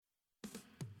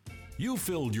You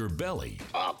filled your belly.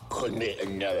 I couldn't eat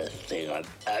another thing. I'm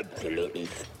absolutely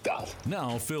stuffed.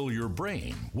 Now fill your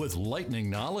brain with lightning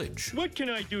knowledge. What can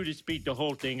I do to speed the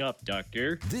whole thing up,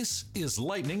 Doctor? This is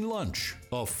Lightning Lunch,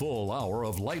 a full hour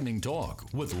of lightning talk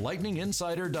with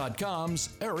LightningInsider.com's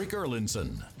Eric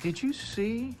Erlinson. Did you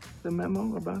see the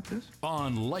memo about this?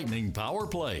 On Lightning Power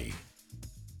Play.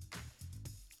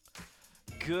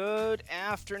 Good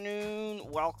afternoon.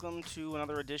 Welcome to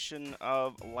another edition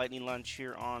of Lightning Lunch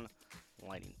here on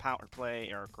Lightning Power Play.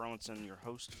 Eric Erlinson, your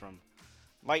host from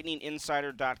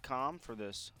LightningInsider.com for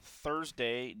this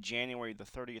Thursday, January the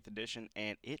 30th edition,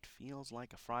 and it feels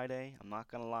like a Friday. I'm not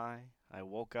going to lie. I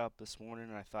woke up this morning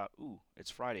and I thought, ooh,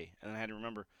 it's Friday. And then I had to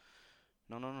remember,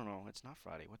 no, it's not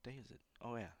Friday. What day is it?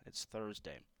 Oh, yeah, it's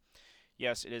Thursday.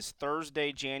 Yes, it is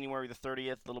Thursday, January the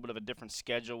 30th. A little bit of a different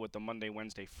schedule with the Monday,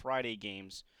 Wednesday, Friday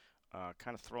games.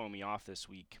 Kind of throwing me off this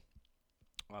week.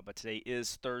 But today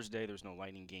is Thursday. There's no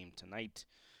Lightning game tonight.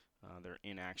 They're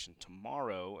in action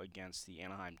tomorrow against the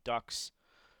Anaheim Ducks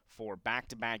for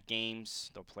back-to-back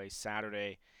games. They'll play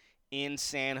Saturday in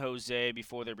San Jose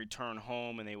before they return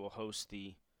home, and they will host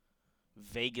the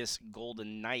Vegas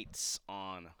Golden Knights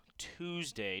on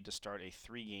Tuesday to start a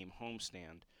 3-game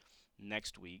homestand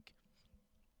next week.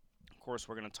 Of course,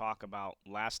 we're going to talk about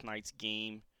last night's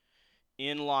game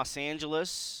in Los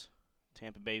Angeles.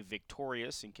 Tampa Bay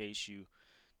victorious, in case you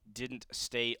didn't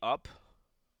stay up.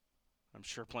 I'm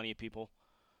sure plenty of people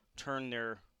turned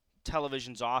their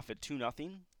televisions off at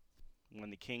 2-0 when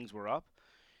the Kings were up.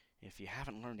 If you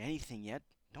haven't learned anything yet,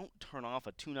 don't turn off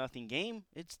a 2-0 game.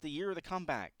 It's the year of the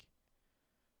comeback.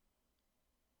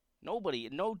 No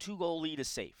 2-goal lead is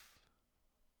safe.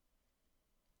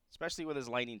 Especially with his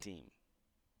Lightning team.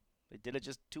 They did it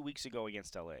just 2 weeks ago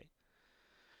against LA.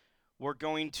 We're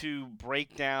going to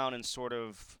break down and sort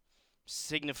of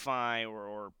signify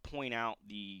or point out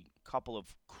the couple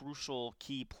of crucial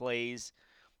key plays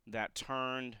that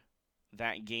turned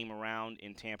that game around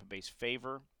in Tampa Bay's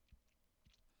favor.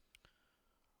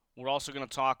 We're also going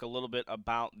to talk a little bit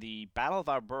about the Battle of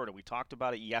Alberta. We talked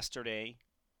about it yesterday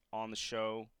on the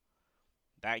show.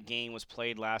 That game was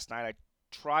played last night. I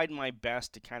tried my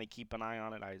best to kind of keep an eye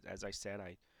on it. As I said,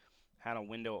 I had a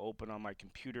window open on my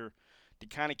computer to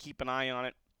kind of keep an eye on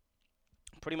it.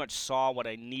 Pretty much saw what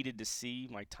I needed to see.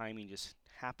 My timing just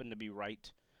happened to be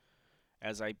right.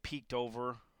 As I peeked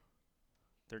over,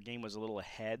 their game was a little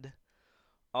ahead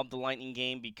of the Lightning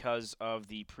game because of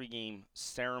the pregame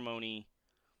ceremony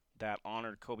that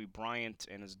honored Kobe Bryant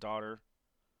and his daughter,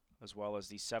 as well as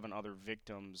the 7 other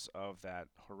victims of that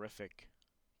horrific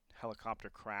helicopter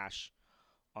crash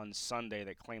on Sunday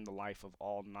that claimed the life of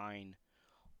all 9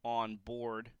 on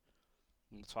board.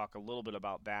 We'll talk a little bit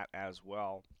about that as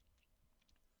well.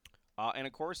 And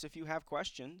of course, if you have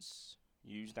questions,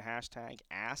 use the hashtag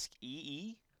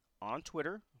AskEE on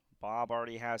Twitter. Bob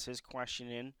already has his question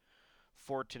in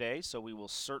for today, so we will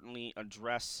certainly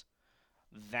address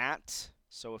that.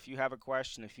 So if you have a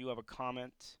question, if you have a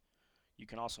comment, you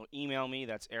can also email me.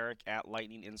 That's Eric at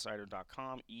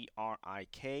lightninginsider.com,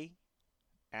 ERIK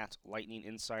at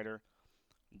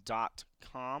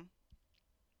lightninginsider.com.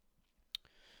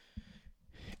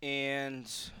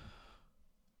 And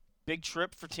big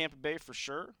trip for Tampa Bay for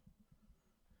sure.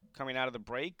 Coming out of the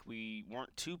break, we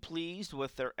weren't too pleased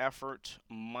with their effort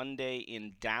Monday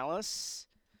in Dallas.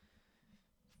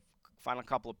 Final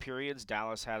couple of periods,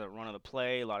 Dallas had a run of the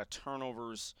play, a lot of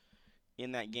turnovers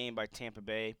in that game by Tampa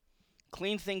Bay.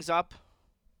 Cleaned things up,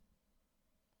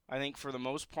 I think, for the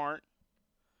most part.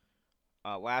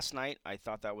 Last night, I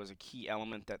thought that was a key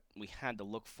element that we had to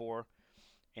look for,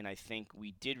 and I think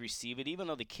we did receive it. Even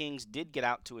though the Kings did get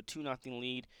out to a 2-0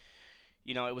 lead,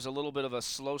 you know, it was a little bit of a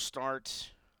slow start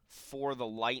for the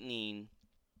Lightning,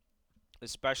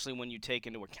 especially when you take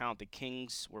into account the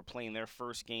Kings were playing their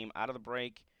first game out of the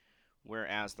break,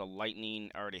 whereas the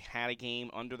Lightning already had a game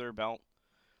under their belt.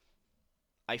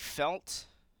 I felt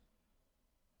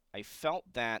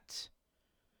that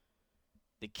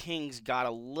the Kings got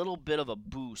a little bit of a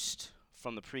boost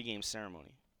from the pregame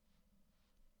ceremony,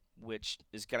 which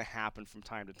is going to happen from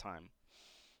time to time.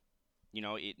 You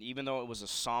know, even though it was a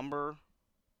somber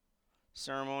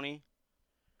ceremony,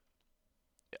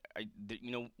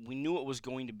 we knew it was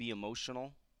going to be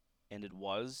emotional, and it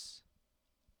was.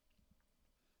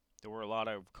 There were a lot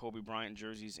of Kobe Bryant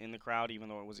jerseys in the crowd, even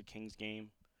though it was a Kings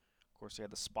game. Of course, they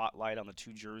had the spotlight on the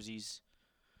 2 jerseys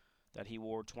that he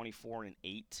wore, 24 and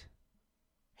 8,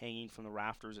 hanging from the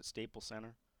rafters at Staples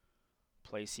Center,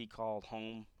 place he called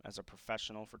home as a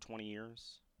professional for 20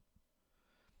 years.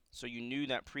 So you knew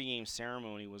that pregame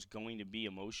ceremony was going to be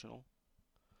emotional.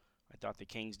 I thought the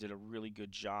Kings did a really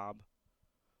good job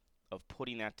of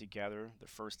putting that together, the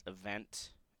first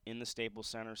event in the Staples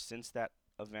Center since that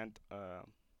event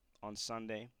on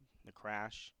Sunday, the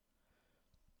crash.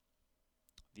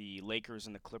 The Lakers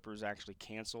and the Clippers actually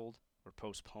canceled or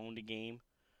postponed a game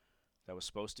that was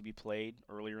supposed to be played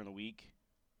earlier in the week.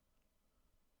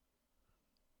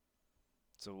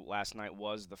 So last night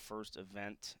was the first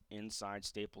event inside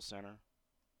Staples Center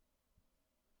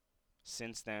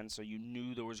since then. So you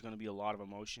knew there was going to be a lot of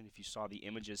emotion if you saw the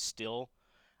images still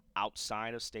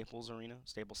outside of Staples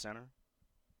Center.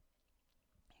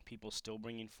 People still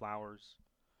bringing flowers.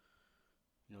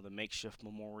 You know, the makeshift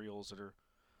memorials that are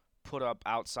put up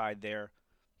outside there.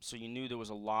 So you knew there was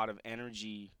a lot of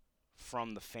energy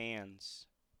from the fans.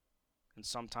 And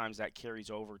sometimes that carries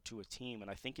over to a team,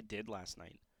 and I think it did last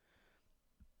night.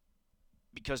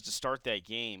 Because to start that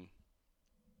game,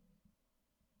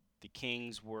 the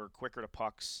Kings were quicker to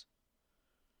pucks.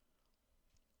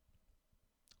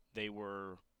 They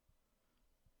were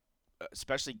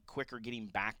especially quicker getting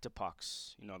back to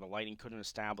pucks. You know, the Lightning couldn't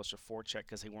establish a forecheck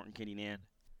because they weren't getting in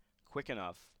quick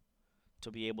enough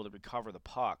to be able to recover the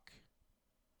puck.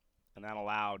 And that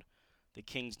allowed the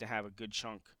Kings to have a good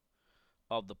chunk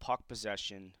of the puck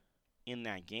possession in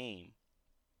that game,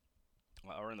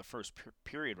 or in the first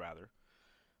period, rather,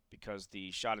 because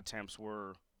the shot attempts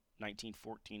were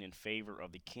 19-14 in favor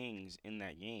of the Kings in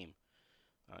that game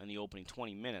in the opening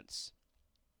 20 minutes.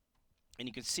 And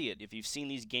you can see it. If you've seen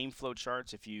these game flow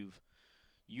charts, if you've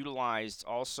utilized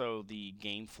also the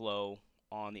game flow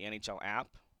on the NHL app,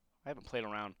 I haven't played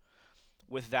around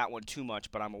with that one too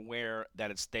much, but I'm aware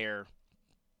that it's there.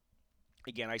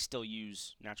 Again, I still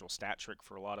use Natural Stat Trick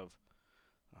for a lot of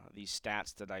these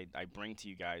stats that I bring to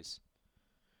you guys.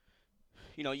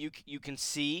 You know, you can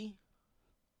see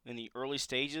in the early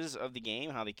stages of the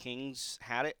game how the Kings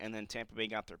had it, and then Tampa Bay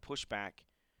got their pushback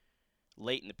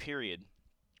late in the period.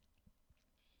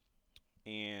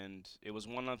 And it was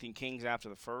 1-0 Kings after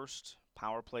the first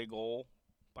power play goal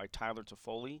by Tyler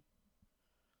Toffoli.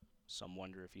 Some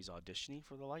wonder if he's auditioning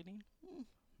for the Lightning.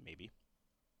 Maybe.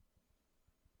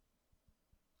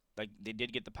 Like, they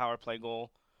did get the power play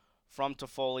goal from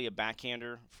Toffoli, a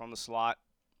backhander from the slot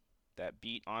that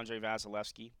beat Andrei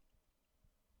Vasilevsky.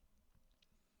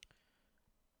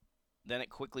 Then it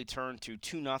quickly turned to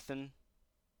 2-0,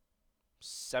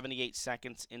 78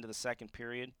 seconds into the second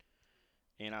period.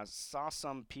 And I saw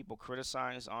some people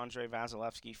criticize Andrei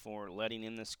Vasilevsky for letting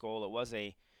in this goal. It was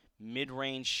a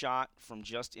mid-range shot from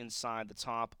just inside the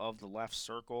top of the left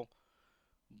circle.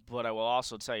 But I will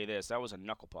also tell you this, that was a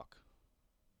knuckle puck.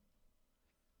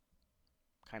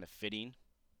 Kind of fitting.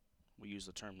 We use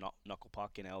the term knuckle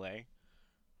puck in LA,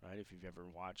 right? If you've ever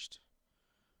watched,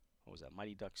 what was that,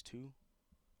 Mighty Ducks 2?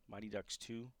 Mighty Ducks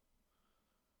 2.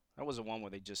 That was the one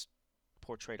where they just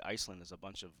portrayed Iceland as a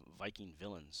bunch of Viking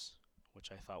villains,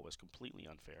 which I thought was completely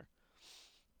unfair.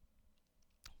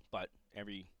 But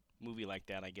every movie like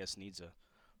that, I guess, needs a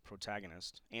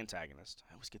antagonist.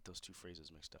 I always get those two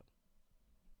phrases mixed up.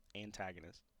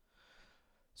 Antagonist.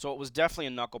 So it was definitely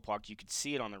a knuckle puck. You could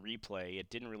see it on the replay. It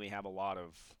didn't really have a lot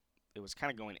of. It was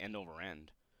kind of going end over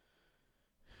end,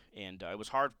 and it was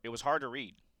hard. It was hard to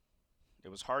read. It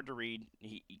was hard to read.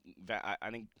 I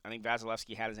think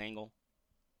Vasilevsky had his angle.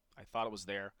 I thought it was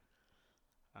there.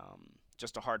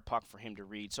 Just a hard puck for him to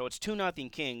read. So it's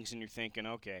 2-0 Kings, and you're thinking,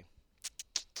 okay,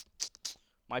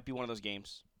 might be one of those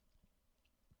games.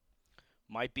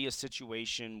 Might be a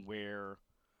situation where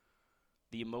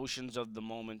the emotions of the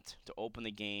moment to open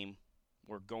the game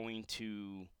were going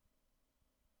to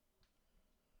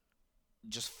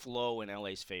just flow in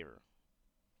LA's favor,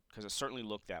 because it certainly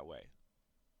looked that way.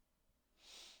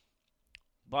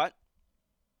 But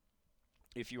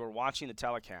if you were watching the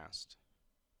telecast,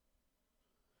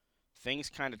 things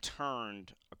kind of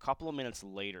turned a couple of minutes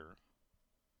later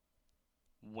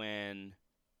when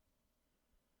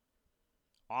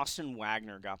Austin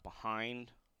Wagner got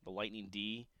behind the Lightning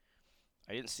D.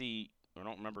 I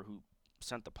don't remember who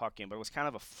sent the puck in, but it was kind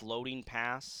of a floating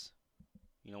pass.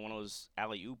 You know, one of those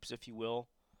alley-oops, if you will,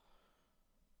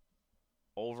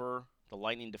 over the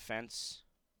Lightning defense.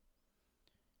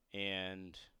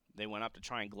 And they went up to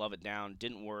try and glove it down.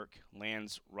 Didn't work.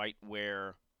 Lands right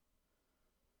where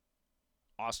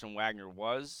Austin Wagner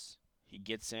was. He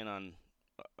gets in on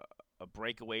a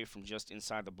breakaway from just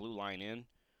inside the blue line in.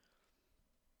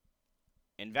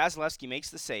 And Vasilevsky makes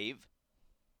the save.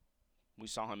 We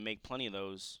saw him make plenty of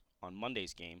those on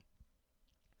Monday's game.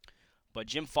 But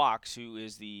Jim Fox, who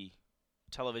is the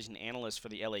television analyst for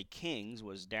the LA Kings,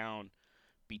 was down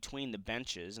between the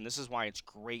benches. And this is why it's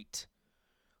great.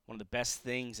 One of the best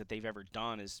things that they've ever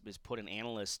done is put an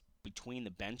analyst between the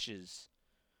benches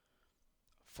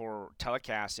for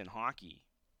telecasts in hockey.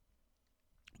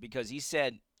 because he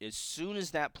said as soon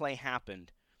as that play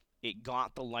happened, it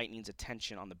got the Lightning's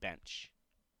attention on the bench.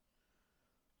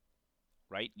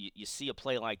 Right? You see a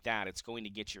play like that, it's going to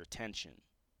get your attention.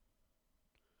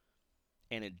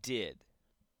 And it did.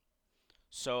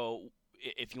 So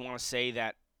if you want to say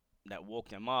that woke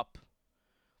them up,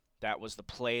 that was the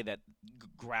play that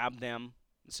grabbed them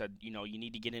and said, you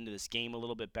need to get into this game a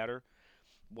little bit better.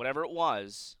 Whatever it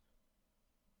was,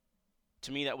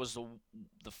 to me that was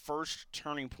the first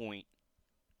turning point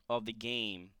of the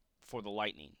game for the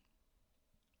Lightning.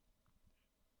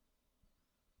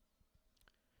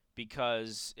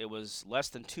 Because it was less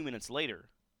than 2 minutes later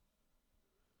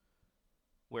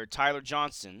where Tyler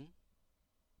Johnson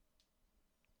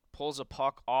pulls a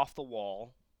puck off the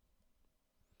wall,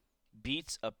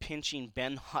 beats a pinching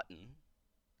Ben Hutton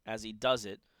as he does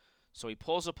it. So he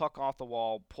pulls a puck off the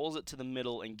wall, pulls it to the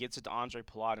middle, and gets it to Ondrej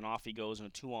Palat, and off he goes in a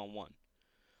 2-on-1.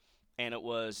 And it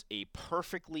was a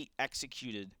perfectly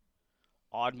executed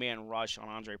odd man rush on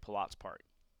Ondrej Palat's part.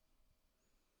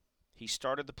 He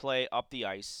started the play up the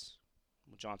ice.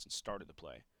 Well, Johnson started the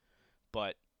play.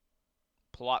 But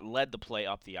Palat led the play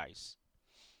up the ice.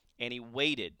 And he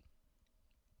waited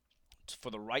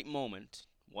for the right moment.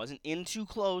 Wasn't in too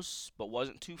close, but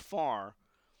wasn't too far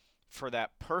for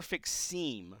that perfect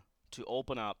seam to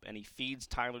open up. And he feeds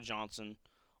Tyler Johnson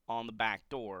on the back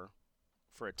door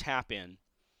for a tap-in.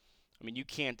 I mean, you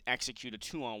can't execute a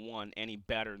 2-on-1 any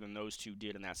better than those two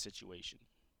did in that situation.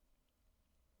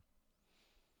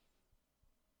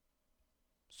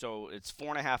 So it's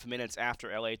 4.5 minutes after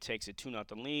LA takes a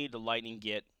 2-0 lead. The Lightning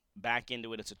get back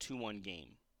into it. It's a 2-1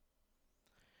 game.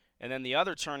 And then the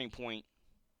other turning point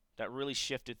that really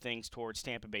shifted things towards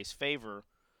Tampa Bay's favor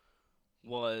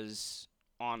was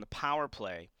on the power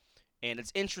play. And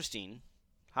it's interesting,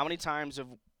 how many times have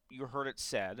you heard it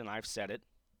said, and I've said it,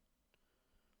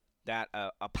 that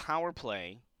a power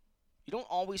play, you don't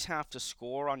always have to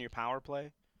score on your power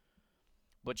play,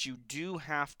 but you do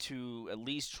have to at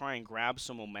least try and grab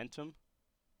some momentum.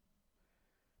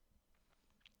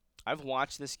 I've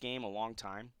watched this game a long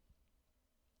time.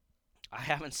 I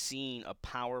haven't seen a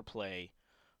power play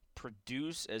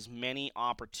produce as many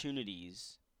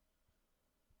opportunities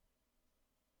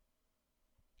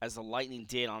as the Lightning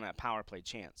did on that power play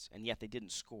chance, and yet they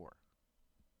didn't score.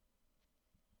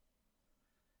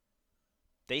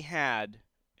 They had,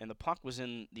 and the puck was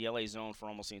in the LA zone for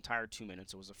almost the entire 2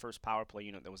 minutes. It was the first power play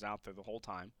unit that was out there the whole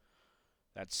time.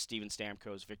 That's Steven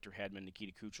Stamkos, Victor Hedman,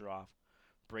 Nikita Kucherov,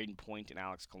 Braden Point, and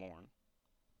Alex Killorn.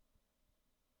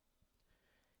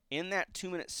 In that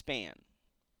 2-minute span,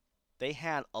 they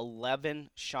had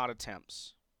 11 shot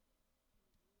attempts,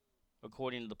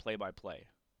 according to the play-by-play.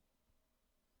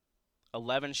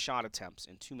 11 shot attempts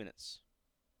in 2 minutes.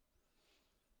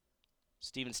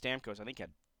 Steven Stamkos, I think, did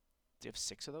he have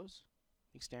 6 of those?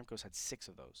 I think Stamkos had 6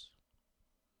 of those.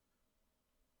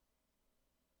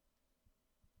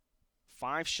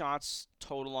 5 shots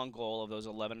total on goal of those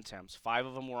 11 attempts. 5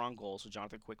 of them were on goal, so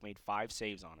Jonathan Quick made 5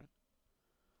 saves on it.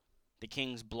 The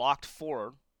Kings blocked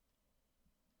 4.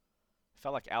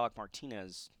 Felt like Alec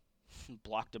Martinez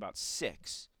blocked about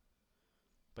 6.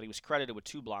 But he was credited with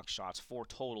 2 blocked shots, 4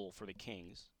 total for the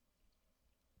Kings.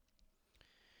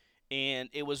 And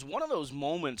it was one of those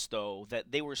moments, though,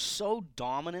 that they were so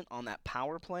dominant on that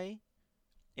power play.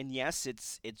 And yes,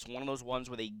 it's one of those ones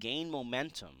where they gain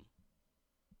momentum.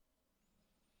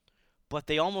 But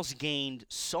they almost gained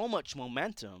so much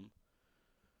momentum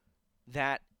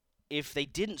that if they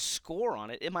didn't score on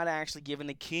it, it might have actually given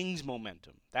the Kings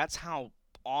momentum. That's how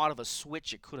odd of a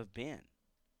switch it could have been.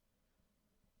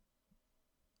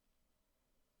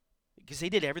 Because they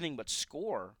did everything but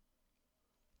score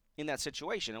in that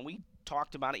situation. And we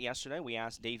talked about it yesterday. We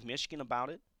asked Dave Mishkin about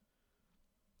it.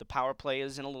 The power play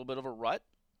is in a little bit of a rut,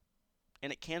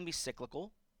 and it can be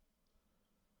cyclical.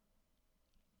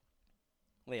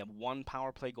 They have 1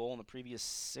 power play goal in the previous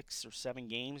 6 or 7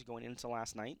 games going into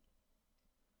last night.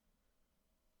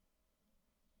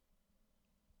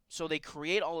 So they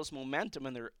create all this momentum,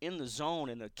 and they're in the zone,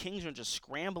 and the Kings are just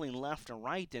scrambling left and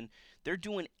right, and they're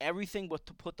doing everything but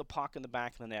to put the puck in the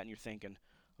back of the net, and you're thinking,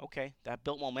 okay, that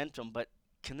built momentum, but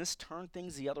can this turn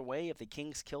things the other way if the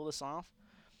Kings kill this off?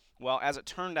 Well, as it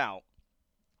turned out,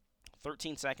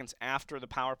 13 seconds after the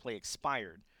power play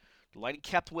expired, the Lightning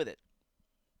kept with it.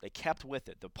 They kept with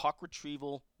it. The puck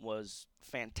retrieval was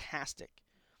fantastic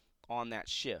on that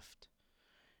shift.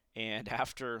 And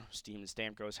after Steven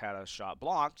Stamkos had a shot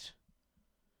blocked,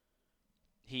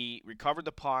 he recovered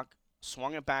the puck,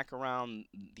 swung it back around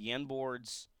the end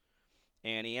boards,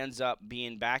 and he ends up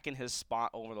being back in his spot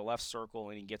over the left circle,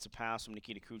 and he gets a pass from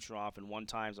Nikita Kucherov and one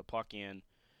times a puck in,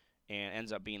 and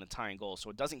ends up being the tying goal. So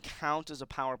it doesn't count as a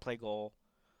power play goal.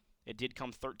 It did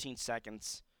come 13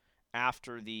 seconds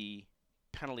after the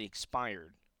penalty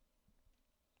expired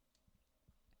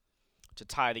to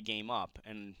tie the game up.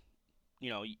 And,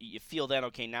 you feel that,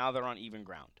 okay, now they're on even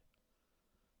ground.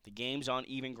 The game's on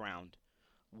even ground.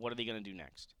 What are they going to do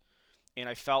next? And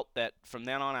I felt that from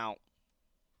then on out,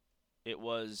 it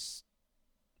was,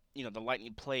 the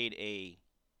Lightning played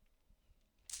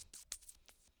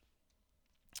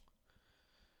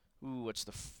what's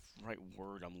the right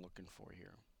word I'm looking for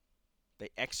here? They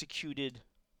executed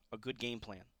a good game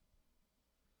plan.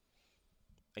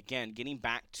 Again, getting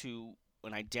back to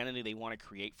an identity they want to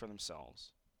create for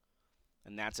themselves.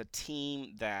 And that's a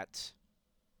team that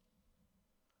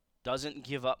doesn't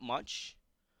give up much,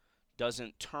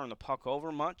 doesn't turn the puck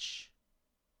over much,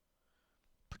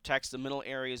 protects the middle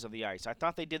areas of the ice. I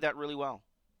thought they did that really well.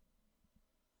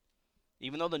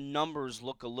 Even though the numbers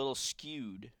look a little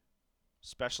skewed,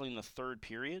 especially in the third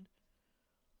period,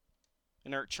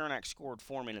 and Erik Cernak scored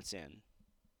 4 minutes in.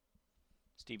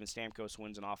 Steven Stamkos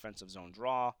wins an offensive zone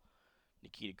draw.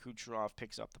 Nikita Kucherov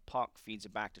picks up the puck, feeds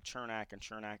it back to Cernak, and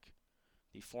Cernak,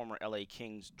 the former LA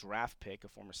Kings draft pick, a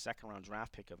former second-round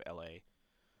draft pick of LA,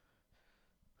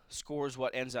 scores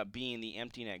what ends up being the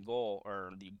empty net goal,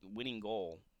 or the winning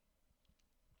goal,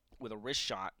 with a wrist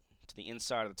shot to the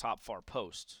inside of the top far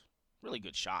post. Really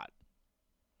good shot.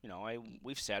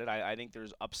 We've said it. I think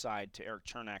there's upside to Erik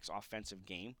Cernak's offensive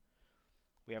game.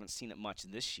 We haven't seen it much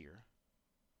this year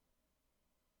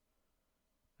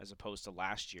as opposed to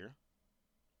last year.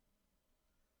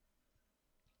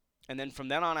 And then from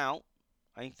then on out,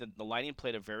 I think the Lightning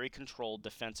played a very controlled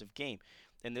defensive game.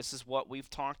 And this is what we've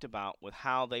talked about with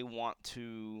how they want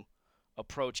to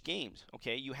approach games.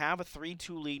 Okay, you have a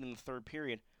 3-2 lead in the third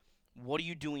period. What are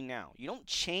you doing now? You don't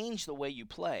change the way you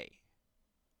play.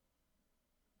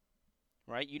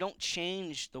 Right? You don't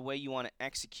change the way you want to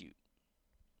execute.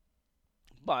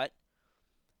 But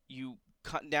you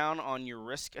cut down on your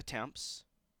risk attempts.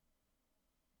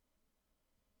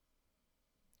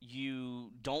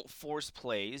 You don't force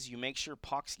plays. You make sure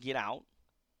pucks get out.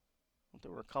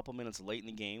 There were a couple minutes late in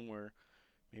the game where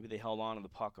maybe they held on to the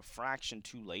puck a fraction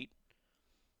too late.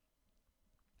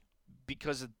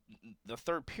 Because of the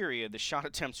third period, the shot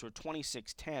attempts were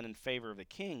 26-10 in favor of the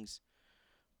Kings,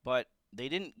 but they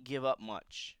didn't give up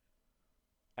much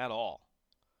at all.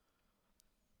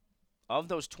 Of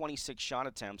those 26 shot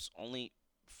attempts, only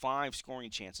 5 scoring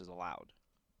chances allowed.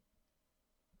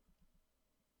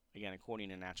 Again, according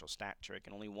to Natural Stat Trick,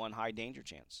 and only 1 high danger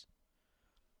chance.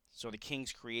 So the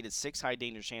Kings created 6 high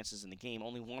danger chances in the game.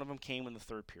 Only 1 of them came in the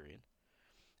third period.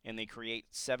 And they create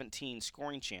 17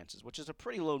 scoring chances, which is a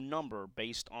pretty low number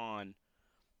based on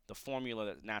the formula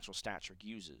that Natural Stat Trick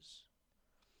uses.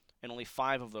 And only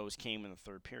 5 of those came in the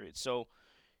third period. So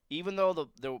even though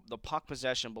the puck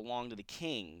possession belonged to the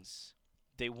Kings,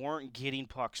 they weren't getting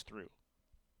pucks through.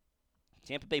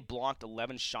 Tampa Bay blocked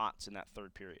 11 shots in that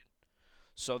third period.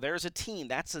 So there's a team,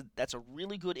 that's a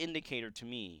really good indicator to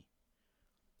me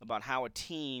about how a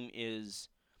team is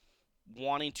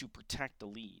wanting to protect the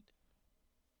lead.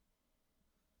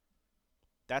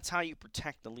 That's how you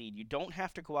protect the lead. You don't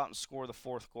have to go out and score the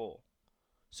 4th goal.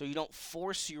 So you don't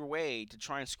force your way to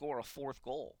try and score a 4th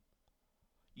goal.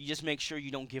 You just make sure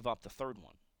you don't give up the 3rd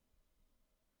one.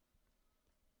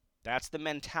 That's the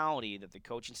mentality that the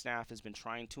coaching staff has been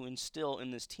trying to instill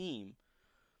in this team.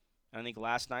 And I think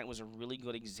last night was a really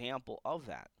good example of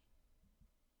that.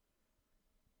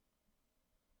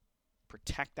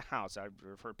 Protect the house. I've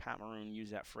heard Pat Maroon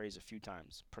use that phrase a few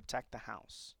times. Protect the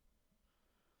house.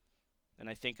 And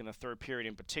I think in the third period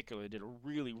in particular, they did a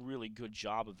really, really good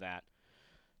job of that.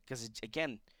 Because,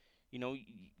 again,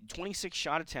 26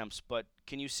 shot attempts, but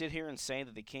can you sit here and say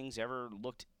that the Kings ever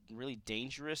looked really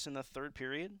dangerous in the third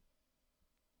period?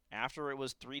 After it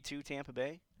was 3-2 Tampa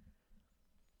Bay?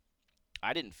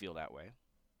 I didn't feel that way.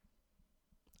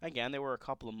 Again, there were a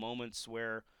couple of moments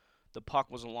where the puck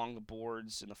was along the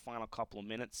boards in the final couple of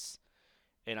minutes,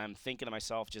 and I'm thinking to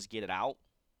myself, just get it out.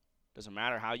 Doesn't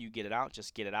matter how you get it out,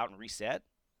 just get it out and reset.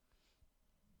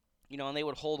 And they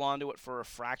would hold on to it for a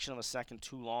fraction of a second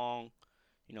too long.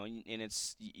 And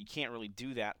you can't really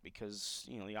do that because,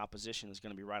 the opposition is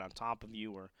going to be right on top of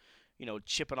you or,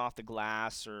 chip it off the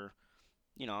glass or,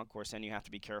 of course, then you have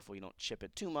to be careful you don't chip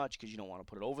it too much because you don't want to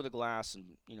put it over the glass and,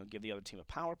 give the other team a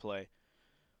power play.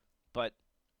 But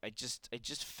I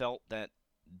just felt that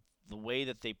the way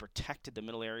that they protected the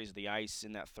middle areas of the ice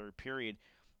in that third period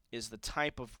is the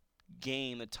type of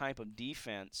game, the type of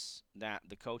defense that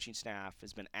the coaching staff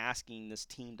has been asking this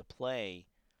team to play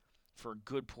for a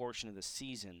good portion of the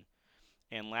season.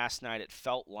 And last night it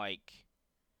felt like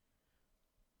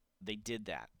they did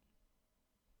that.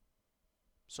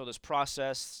 So this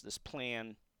process, this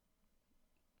plan,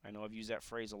 I know I've used that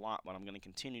phrase a lot, but I'm going to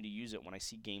continue to use it when I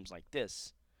see games like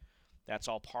this. That's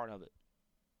all part of it.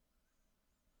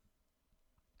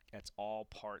 That's all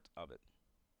part of it.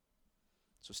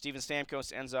 So Steven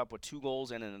Stamkos ends up with 2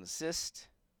 goals and an assist.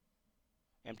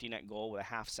 Empty net goal with a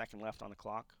half second left on the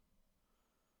clock.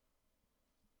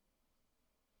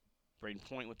 Braden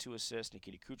Point with 2 assists.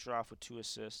 Nikita Kucherov with 2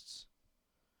 assists.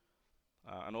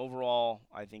 And overall,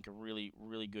 I think a really,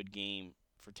 really good game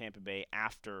for Tampa Bay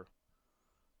after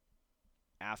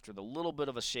the little bit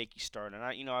of a shaky start. And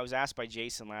I was asked by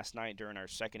Jason last night during our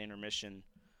second intermission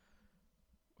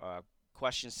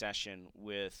question session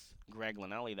with Greg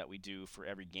Linnelli that we do for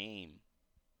every game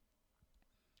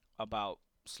about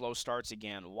slow starts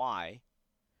again. Why?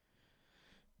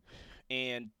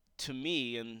 And to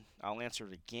me, and I'll answer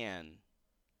it again,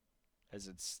 as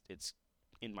it's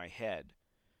in my head.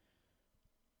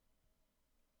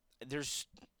 There's,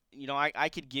 I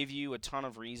could give you a ton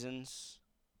of reasons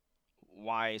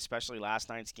why, especially last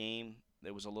night's game,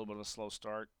 there was a little bit of a slow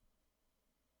start.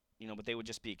 But they would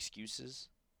just be excuses.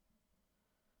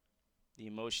 The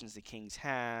emotions the Kings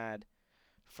had,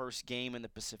 first game in the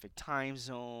Pacific time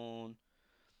zone.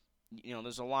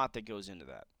 There's a lot that goes into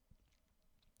that.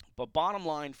 But bottom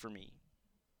line for me,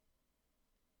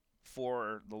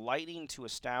 for the Lightning to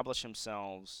establish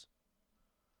themselves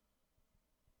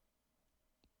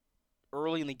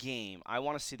early in the game, I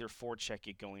want to see their forecheck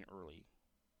get going early.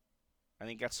 I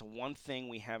think that's the one thing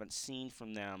we haven't seen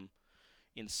from them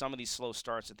in some of these slow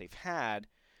starts that they've had,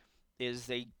 is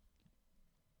they,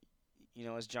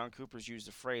 as John Cooper's used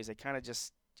the phrase, they kind of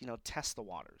just, test the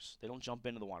waters. They don't jump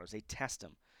into the waters. They test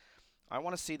them. I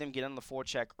want to see them get on the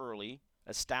forecheck early,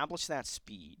 establish that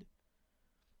speed,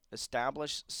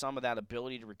 establish some of that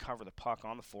ability to recover the puck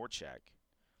on the forecheck.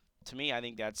 To me, I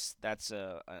think that's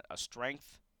a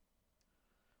strength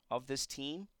of this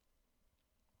team.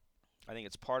 I think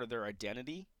it's part of their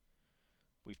identity.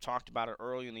 We've talked about it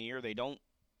early in the year.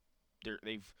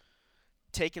 They've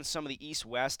taken some of the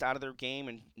east-west out of their game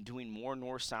and doing more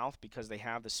north-south because they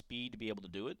have the speed to be able to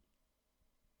do it.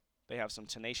 They have some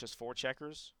tenacious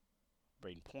forecheckers.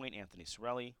 Braden Point, Anthony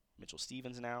Cirelli, Mitchell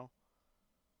Stevens now,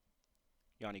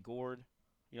 Yanni Gourde.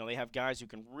 They have guys who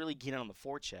can really get in on the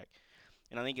forecheck.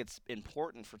 And I think it's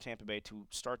important for Tampa Bay to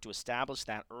start to establish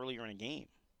that earlier in a game.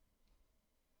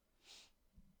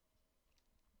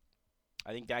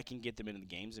 I think that can get them into the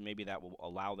games, and maybe that will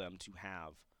allow them to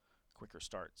have quicker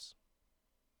starts.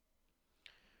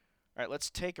 All right,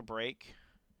 let's take a break.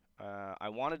 I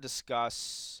want to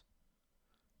discuss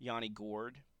Yanni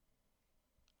Gourde.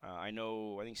 I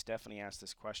think Stephanie asked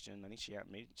this question. I think she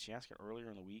asked it earlier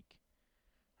in the week,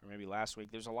 or maybe last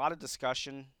week. There's a lot of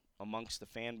discussion amongst the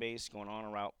fan base going on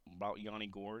about Yanni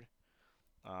Gourde.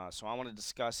 So I want to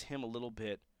discuss him a little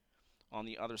bit on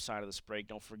the other side of this break.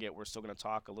 Don't forget, we're still going to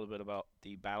talk a little bit about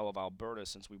the Battle of Alberta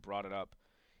since we brought it up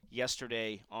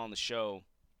yesterday on the show.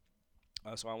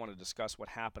 So I want to discuss what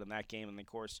happened in that game. And, of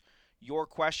course, your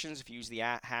questions, if you use the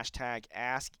hashtag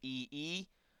AskEE,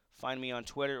 find me on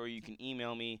Twitter, or you can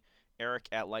email me,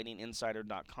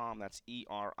 eric@lightninginsider.com. That's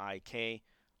ERIK.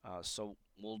 So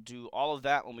we'll do all of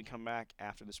that when we come back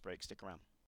after this break. Stick around.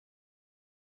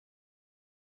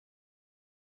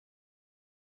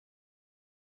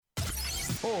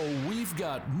 Oh, we've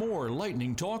got more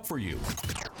Lightning talk for you.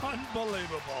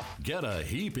 Unbelievable. Get a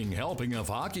heaping helping of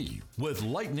hockey with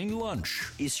Lightning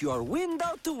Lunch Is your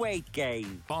window to wait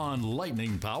game on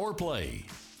Lightning Power Play.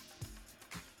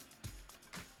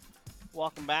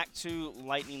 Welcome back to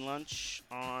Lightning Lunch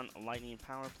on Lightning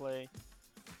Power Play.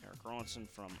 Eric Erlinson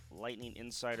from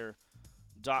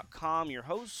lightninginsider.com, your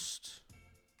host.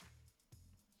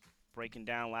 Breaking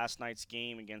down last night's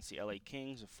game against the LA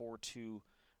Kings, a 4-2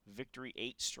 victory,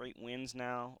 8 straight wins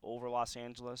now over Los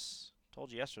Angeles.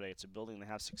 Told you yesterday, it's a building they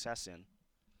have success in.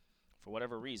 For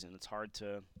whatever reason, it's hard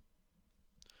to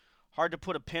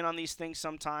put a pin on these things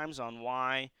sometimes, on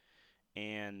why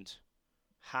and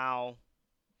how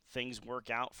things work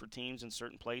out for teams in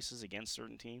certain places against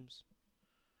certain teams.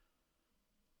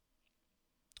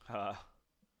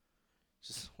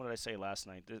 Just what did I say last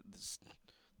night?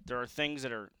 There are things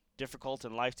that are difficult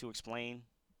in life to explain.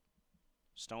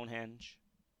 Stonehenge,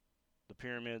 the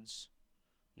pyramids,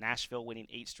 Nashville winning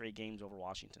 8 straight games over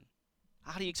Washington.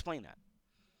 How do you explain that?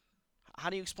 How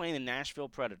do you explain the Nashville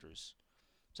Predators?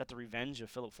 Is that the revenge of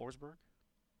Philip Forsberg?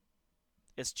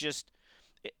 It's just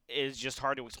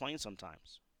hard to explain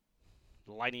sometimes.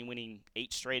 The Lightning winning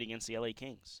 8 straight against the LA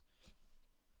Kings.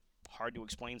 Hard to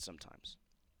explain sometimes.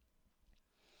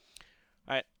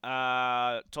 All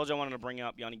right, told you I wanted to bring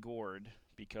up Yanni Gourde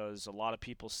because a lot of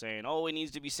people saying, oh, he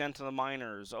needs to be sent to the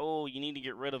minors. Oh, you need to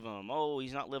get rid of him. Oh,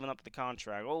 he's not living up to the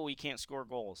contract. Oh, he can't score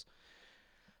goals.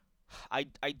 I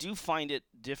do find it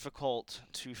difficult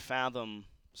to fathom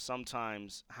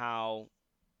sometimes how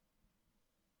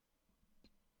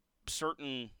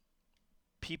certain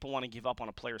people want to give up on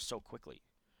a player so quickly.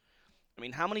 I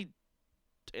mean, how many,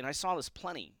 and I saw this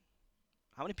plenty,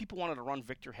 how many people wanted to run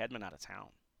Victor Hedman out of town?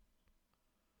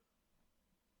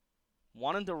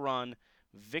 Wanted to run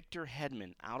Victor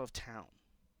Hedman out of town.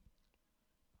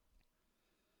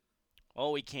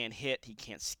 Oh, he can't hit, he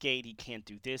can't skate, he can't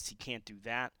do this, he can't do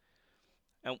that.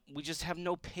 And we just have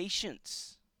no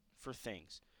patience for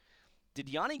things. Did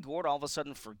Yanni Gourde all of a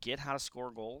sudden forget how to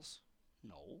score goals?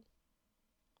 No.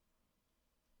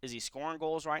 Is he scoring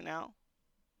goals right now?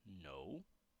 No.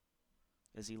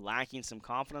 Is he lacking some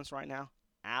confidence right now?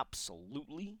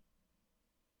 Absolutely.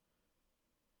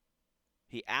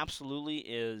 He absolutely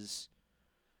is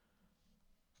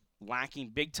lacking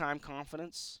big-time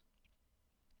confidence.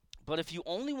 But if you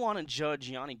only want to judge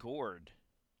Yanni Gourde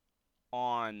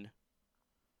on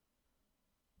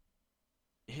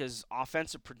his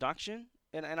offensive production,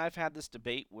 and I've had this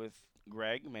debate with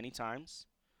Greg many times,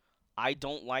 I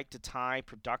don't like to tie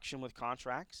production with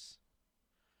contracts.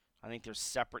 I think they're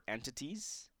separate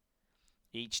entities.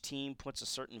 Each team puts a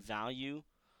certain value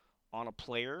on a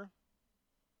player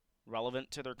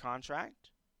relevant to their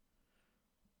contract.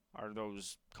 Are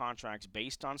those contracts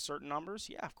based on certain numbers?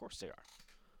 Yeah, of course they are.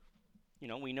 You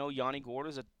know, we know Yanni Gourde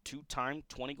is a 2-time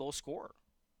 20-goal scorer,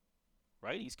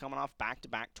 right? He's coming off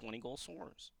back-to-back 20-goal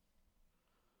scorers.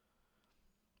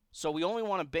 So we only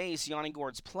want to base Yanni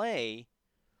Gourde's play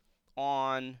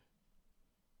on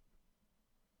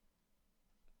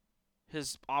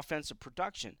his offensive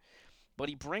production. But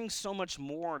he brings so much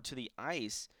more to the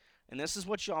ice, and this is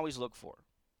what you always look for.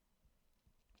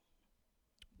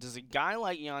 Does a guy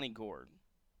like Yanni Gourde,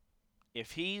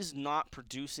 if he's not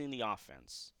producing the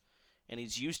offense, and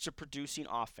he's used to producing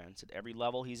offense at every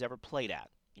level he's ever played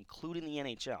at, including the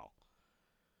NHL,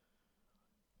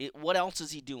 what else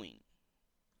is he doing?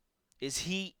 Is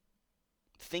he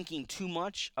thinking too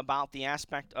much about the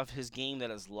aspect of his game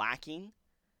that is lacking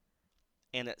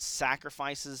and it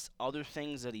sacrifices other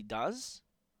things that he does?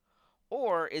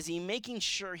 Or is he making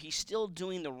sure he's still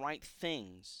doing the right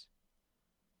things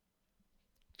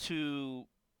to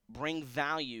bring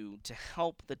value to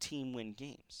help the team win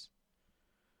games?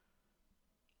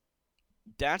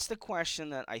 That's the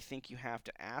question that I think you have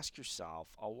to ask yourself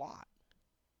a lot.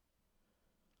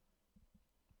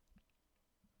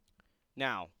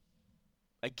 Now,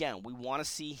 again, we want to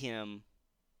see him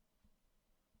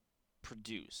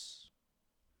produce.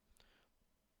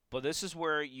 But this is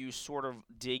where you sort of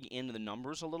dig into the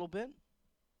numbers a little bit.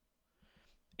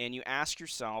 And you ask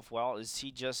yourself, well, is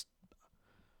he just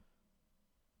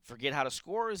forget how to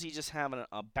score, or is he just having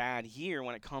a bad year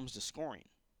when it comes to scoring?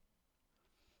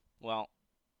 Well,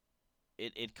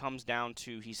 it comes down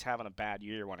to he's having a bad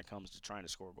year when it comes to trying to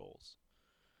score goals.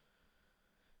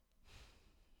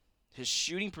 His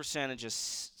shooting percentage is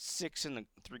 6.75%,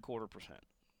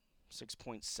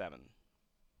 6.7.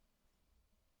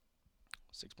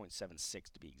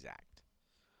 6.76 to be exact.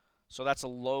 So that's a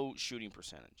low shooting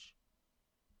percentage.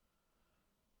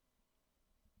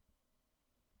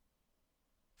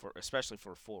 Especially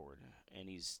for a forward. And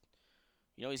he's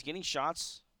getting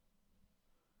shots.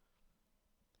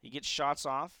 He gets shots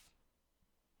off.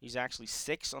 He's actually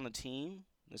 6th on the team.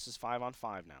 This is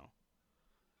 5-on-5 now.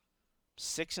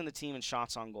 6th in the team in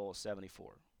shots on goal is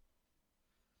 74.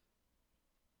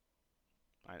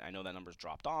 I know that number's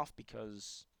dropped off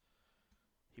because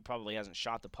he probably hasn't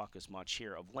shot the puck as much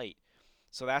here of late.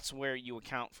 So that's where you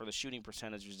account for the shooting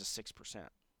percentage is just 6%.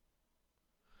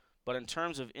 But in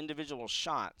terms of individual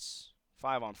shots,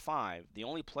 5-on-5, the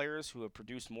only players who have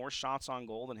produced more shots on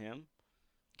goal than him,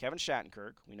 Kevin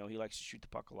Shattenkirk, we know he likes to shoot the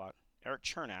puck a lot. Erik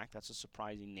Chernak, that's a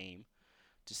surprising name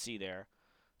to see there.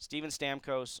 Steven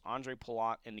Stamkos, Andre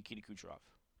Palat, and Nikita Kucherov.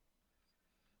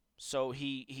 So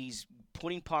he's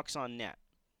putting pucks on net.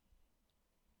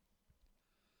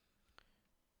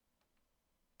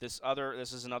 This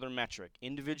is another metric,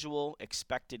 individual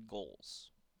expected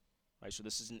goals. Right, so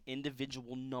this is an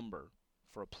individual number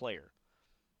for a player.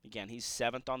 Again, he's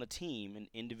 7th on the team in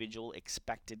individual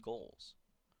expected goals.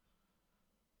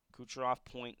 Kucherov,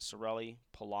 Point, Cirelli,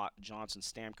 Palat, Johnson,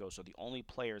 Stamkos are the only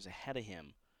players ahead of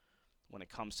him when it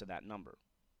comes to that number.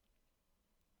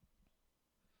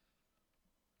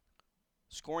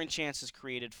 Scoring chances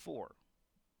created 4.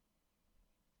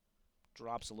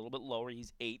 Drops a little bit lower.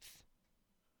 He's 8th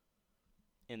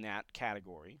in that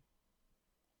category.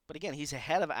 But again, he's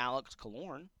ahead of Alex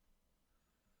Killorn.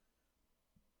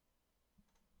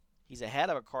 He's ahead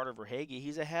of a Carter Verhaeghe.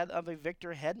 He's ahead of a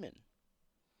Victor Hedman.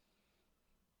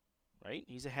 Right?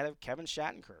 He's ahead of Kevin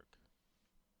Shattenkirk.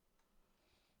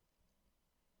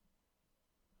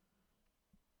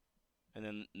 And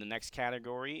then the next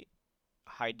category,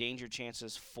 high danger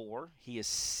chances 4. He is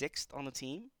 6th on the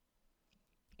team.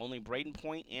 Only Braden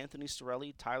Point, Anthony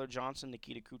Cirelli, Tyler Johnson,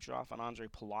 Nikita Kucherov, and Andre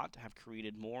Palat have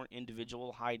created more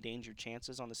individual high danger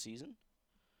chances on the season.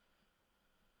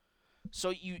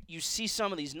 So you see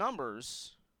some of these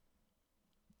numbers,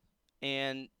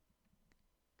 and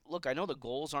look, I know the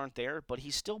goals aren't there, but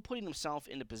he's still putting himself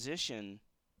into position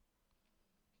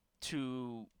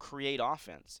to create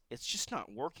offense. It's just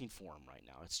not working for him right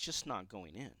now. It's just not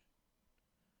going in.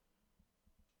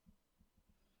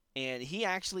 And he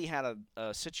actually had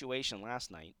a situation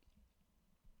last night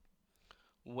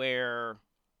where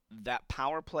that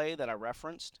power play that I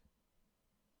referenced,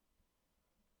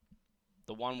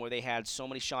 the one where they had so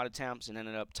many shot attempts and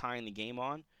ended up tying the game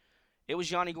on, it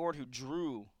was Yanni Gourde who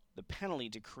drew the penalty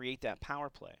to create that power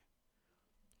play.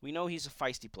 We know he's a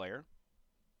feisty player.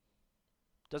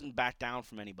 Doesn't back down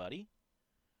from anybody.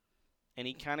 And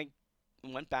he kind of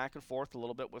went back and forth a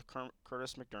little bit with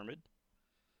Curtis McDermott,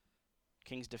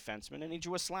 Kings defenseman, and he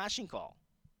drew a slashing call.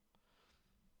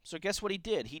 So guess what he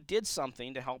did? He did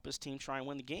something to help his team try and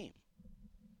win the game.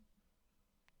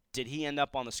 Did he end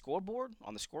up on the scoreboard,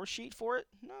 on the score sheet for it?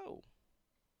 No.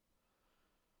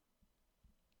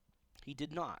 He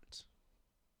did not.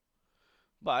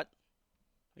 But,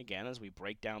 again, as we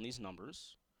break down these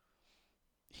numbers,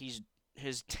 he's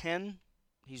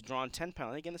drawn 10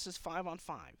 penalties. Again, this is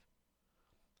 5-on-5.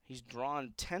 He's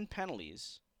drawn 10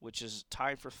 penalties, which is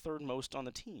tied for 3rd most on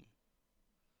the team.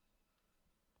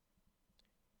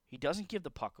 He doesn't give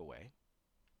the puck away.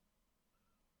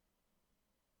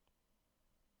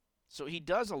 So he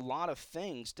does a lot of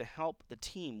things to help the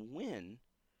team win.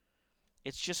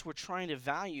 It's just we're trying to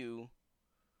value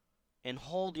and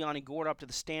hold Yanni Gourde up to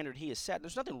the standard he has set.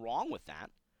 There's nothing wrong with that.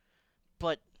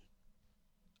 But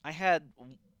I had,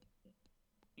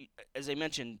 as I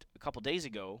mentioned a couple days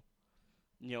ago,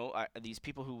 these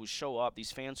people who would show up,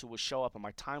 these fans who would show up on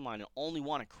my timeline and only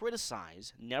want to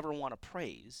criticize, never want to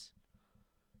praise,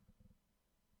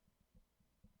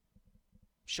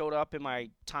 showed up in my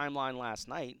timeline last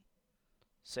night,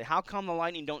 say, how come the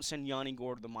Lightning don't send Yanni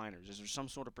Gourde to the minors? Is there some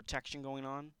sort of protection going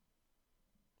on?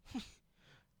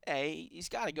 Hey, he's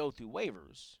got to go through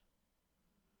waivers.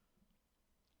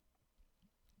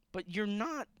 But you're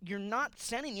not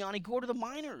sending Yanni Gourde to the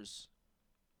minors.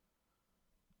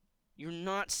 You're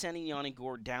not sending Yanni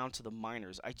Gourde down to the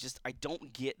minors. I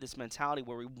don't get this mentality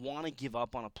where we want to give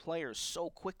up on a player so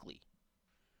quickly.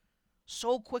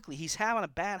 So quickly. He's having a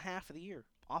bad half of the year,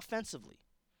 offensively.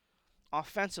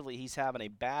 Offensively, he's having a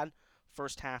bad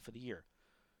first half of the year.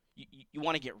 You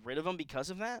want to get rid of him because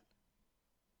of that?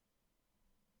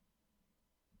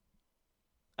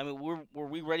 I mean, were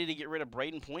we ready to get rid of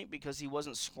Braden Point because he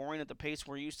wasn't scoring at the pace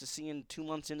we're used to seeing 2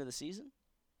 months into the season?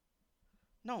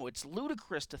 No, it's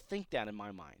ludicrous to think that in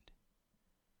my mind.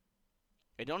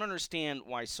 I don't understand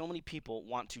why so many people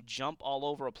want to jump all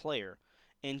over a player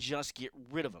and just get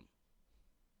rid of him.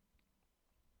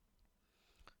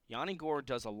 Yanni Gourde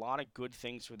does a lot of good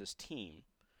things for this team.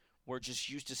 We're just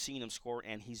used to seeing him score,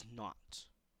 and he's not.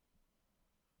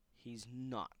 He's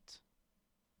not.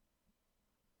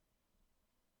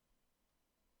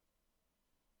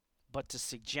 But to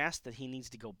suggest that he needs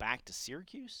to go back to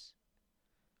Syracuse?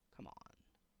 Come on.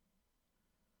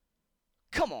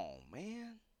 Come on,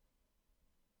 man.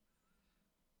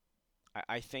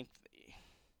 I think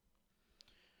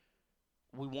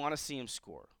we want to see him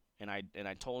score. And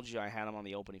I told you I had him on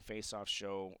the opening faceoff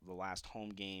show, the last home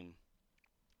game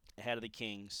ahead of the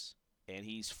Kings, and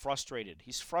he's frustrated.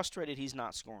 He's frustrated he's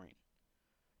not scoring.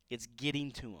 It's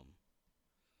getting to him.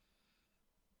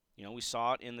 We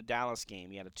saw it in the Dallas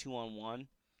game. He had a 2-on-1,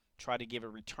 tried to give a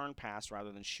return pass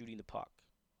rather than shooting the puck,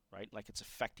 right? Like it's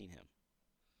affecting him.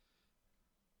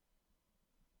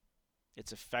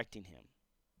 It's affecting him.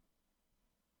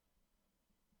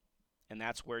 And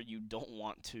that's where you don't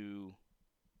want to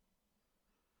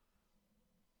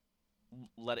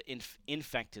let it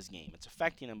infect his game. It's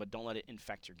affecting him, but don't let it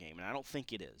infect your game. And I don't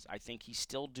think it is. I think he's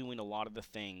still doing a lot of the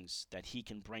things that he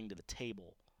can bring to the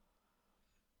table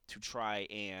to try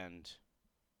and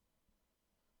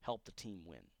help the team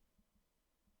win.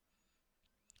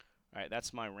 All right,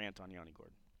 that's my rant on Yanni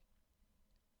Gourde.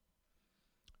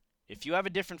 If you have a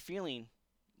different feeling,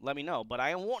 let me know. But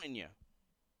I am warning you.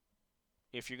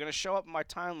 If you're going to show up in my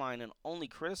timeline and only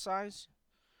criticize,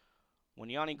 when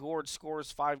Yanni Gourde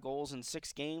scores 5 goals in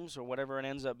 6 games or whatever it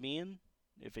ends up being,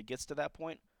 if it gets to that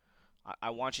point,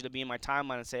 I want you to be in my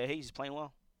timeline and say, hey, he's playing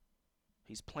well.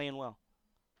 He's playing well.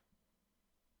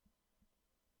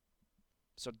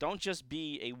 So don't just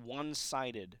be a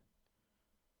one-sided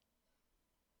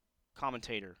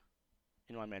commentator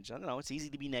in my mention. No, it's easy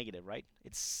to be negative, right?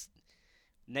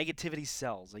 Negativity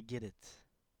sells. I get it.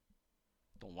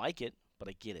 Don't like it, but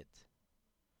I get it.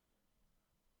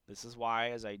 This is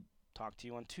why, as I talked to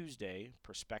you on Tuesday,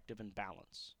 perspective and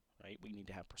balance, right? We need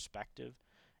to have perspective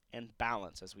and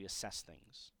balance as we assess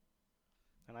things.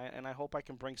 And I hope I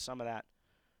can bring some of that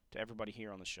to everybody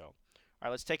here on the show. All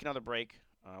right, let's take another break.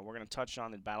 We're going to touch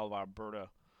on the Battle of Alberta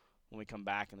when we come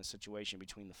back in the situation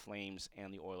between the Flames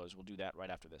and the Oilers. We'll do that right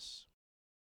after this.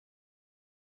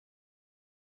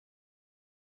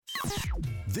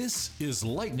 This is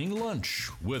Lightning Lunch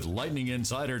with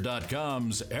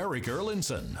LightningInsider.com's Eric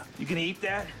Erlinson. You gonna eat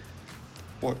that?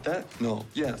 What, that? No.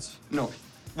 Yes. No.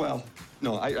 Well,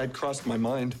 no, I'd crossed my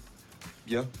mind.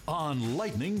 Yeah. On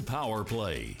Lightning Power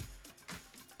Play.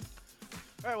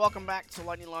 All right, welcome back to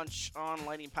Lightning Lunch on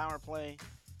Lightning Power Play.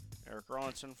 Eric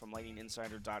Erlinson from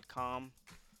LightningInsider.com.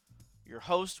 Your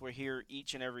host. We're here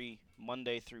each and every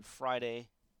Monday through Friday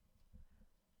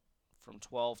from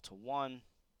 12 to 1.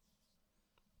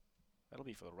 That'll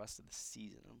be for the rest of the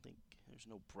season. I don't think there's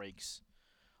no breaks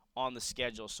on the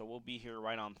schedule, so we'll be here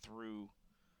right on through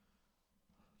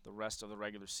the rest of the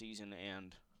regular season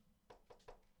and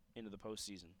into the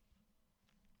postseason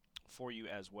for you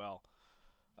as well.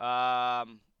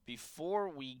 Before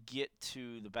we get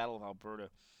to the Battle of Alberta,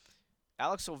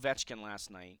 Alex Ovechkin last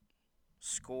night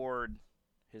scored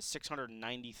his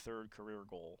 693rd career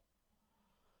goal,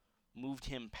 moved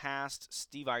him past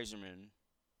Steve Yzerman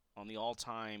on the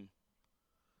all-time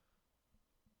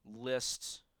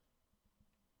list,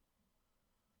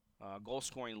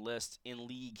 goal-scoring list in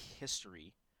league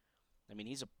history. I mean,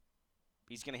 he's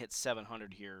going to hit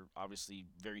 700 here, obviously,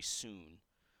 very soon.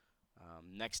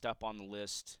 Next up on the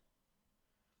list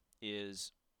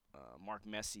is Mark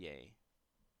Messier.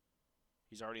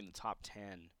 He's already in the top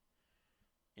 10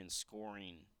 in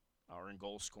scoring or in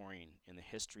goal scoring in the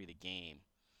history of the game.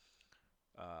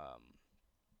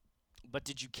 But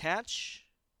did you catch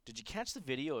the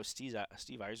video of Steve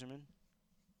Yzerman?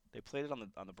 They played it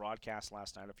on the broadcast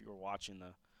last night. If you were watching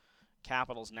the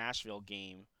Capitals Nashville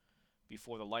game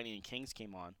before the Lightning and Kings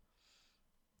came on.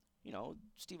 You know,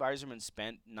 Steve Yzerman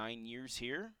spent 9 years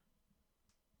here.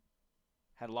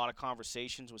 Had a lot of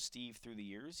conversations with Steve through the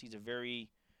years. He's a very,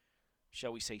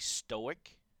 shall we say,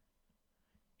 stoic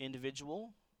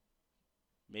individual.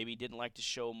 Maybe didn't like to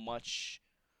show much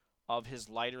of his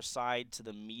lighter side to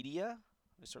the media.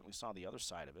 I certainly saw the other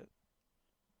side of it.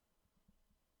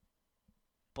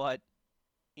 But,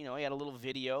 you know, he had a little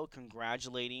video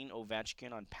congratulating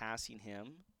Ovechkin on passing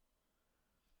him.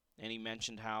 And he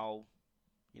mentioned how,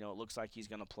 you know, it looks like he's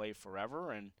going to play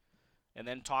forever. And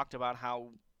then talked about how,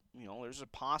 you know, there's a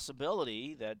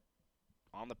possibility that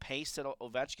on the pace that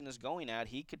Ovechkin is going at,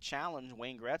 he could challenge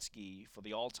Wayne Gretzky for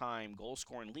the all-time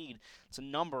goal-scoring lead. It's a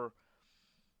number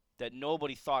that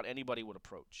nobody thought anybody would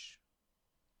approach.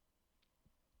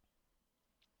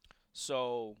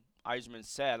 So Yzerman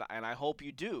said, and I hope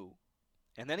you do.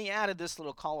 And then he added this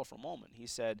little colorful moment. He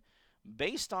said,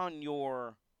 based on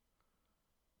your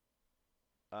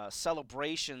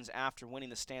celebrations after winning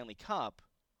the Stanley Cup,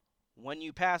 when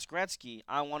you pass Gretzky,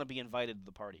 I want to be invited to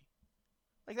the party.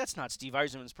 Like, that's not Steve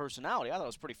Yzerman's personality. I thought it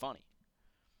was pretty funny.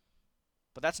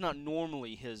 But that's not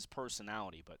normally his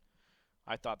personality, but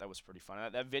I thought that was pretty funny.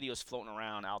 That video's floating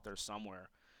around out there somewhere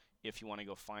if you want to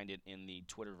go find it in the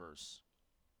Twitterverse.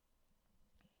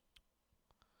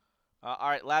 All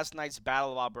right, last night's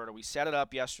Battle of Alberta. We set it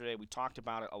up yesterday. We talked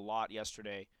about it a lot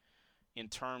yesterday in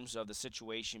terms of the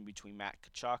situation between Matt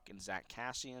Tkachuk and Zach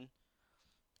Kassian.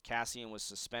 Kassian was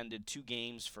suspended 2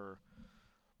 games for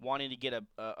wanting to get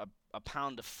a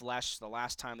pound of flesh the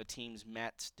last time the teams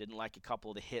met. Didn't like a couple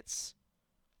of the hits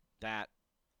that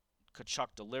Tkachuk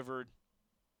delivered.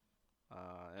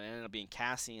 It ended up being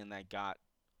Kassian that got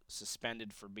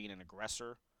suspended for being an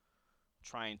aggressor,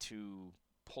 trying to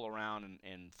pull around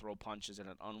and throw punches at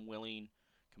an unwilling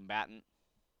combatant.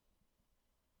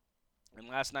 And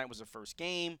last night was the first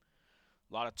game.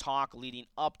 A lot of talk leading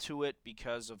up to it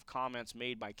because of comments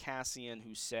made by Kassian,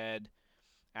 who said,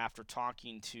 after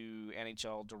talking to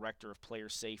NHL Director of Player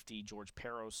Safety George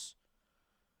Peros,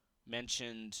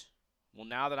 mentioned, well,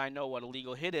 now that I know what a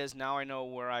legal hit is, now I know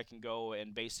where I can go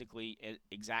and basically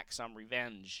exact some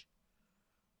revenge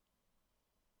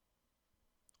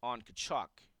on Tkachuk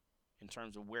in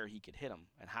terms of where he could hit him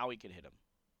and how he could hit him.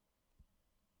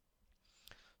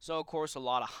 So, of course, a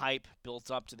lot of hype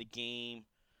built up to the game.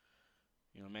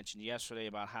 You know, I mentioned yesterday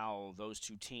about how those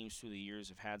two teams through the years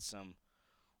have had some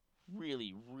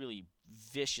really, really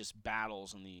vicious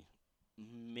battles in the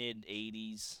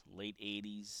mid-'80s, late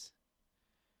 '80s.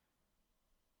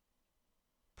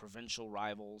 Provincial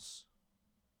rivals.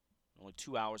 Only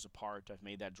 2 hours apart. I've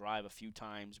made that drive a few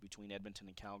times between Edmonton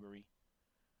and Calgary.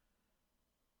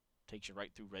 Takes you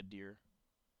right through Red Deer.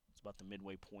 It's about the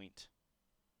midway point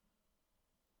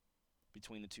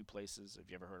between the two places. Have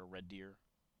you ever heard of Red Deer?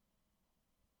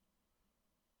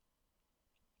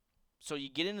 So you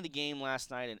get into the game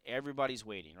last night, and everybody's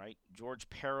waiting, right? George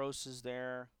Peros is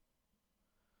there.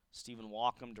 Stephen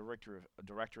Walkham, director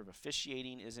of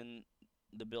officiating, is in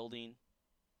the building.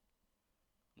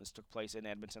 This took place in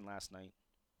Edmonton last night.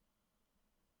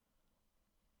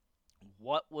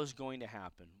 What was going to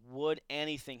happen? Would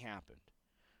anything happen?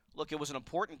 Look, it was an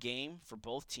important game for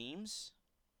both teams.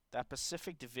 That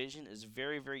Pacific Division is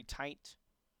very, very tight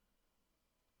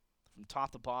from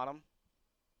top to bottom.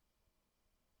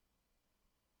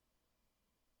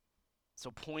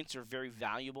 So points are very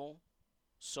valuable.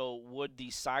 So would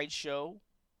the sideshow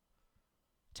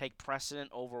take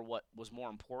precedent over what was more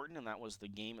important, and that was the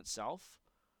game itself?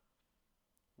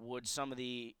 Would some of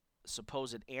the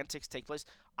supposed antics take place?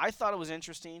 I thought it was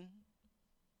interesting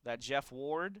that Jeff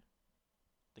Ward,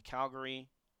 the Calgary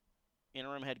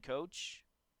interim head coach,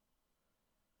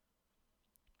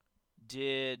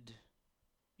 did,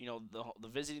 the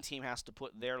visiting team has to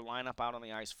put their lineup out on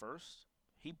the ice first.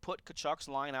 He put Tkachuk's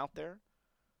line out there,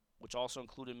 which also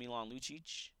included Milan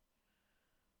Lucic.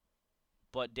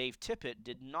 But Dave Tippett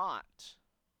did not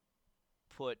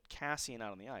put Kassian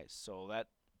out on the ice. So that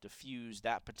diffused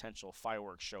that potential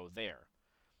fireworks show there.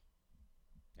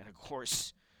 And, of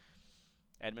course,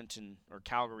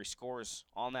 Calgary scores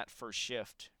on that first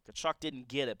shift. Tkachuk didn't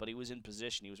get it, but he was in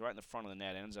position. He was right in the front of the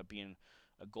net. It ends up being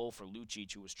a goal for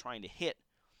Lucic, who was trying to hit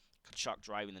Tkachuk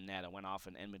driving the net. It went off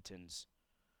in Edmonton's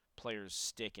player's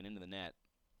stick and into the net.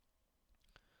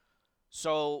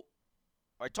 So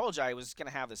I told you I was going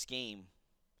to have this game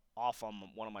off on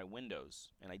one of my windows,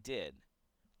 and I did,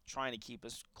 trying to keep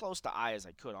as close to eye as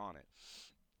I could on it.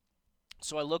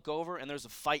 So I look over, and there's a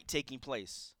fight taking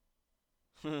place.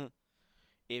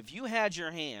 If you had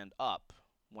your hand up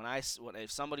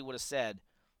if somebody would have said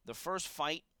the first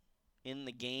fight in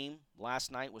the game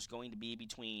last night was going to be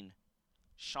between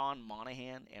Sean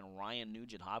Monahan and Ryan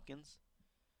Nugent-Hopkins,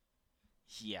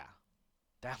 yeah,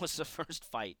 that was the first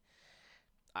fight.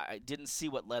 I didn't see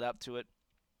what led up to it,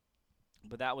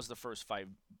 but that was the first fight.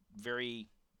 Very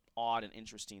odd and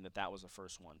interesting that was the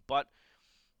first one. But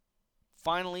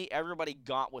finally, everybody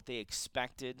got what they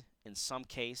expected in some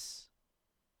case.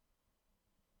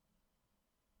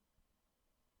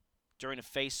 During a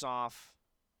face-off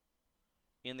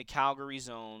in the Calgary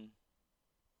zone,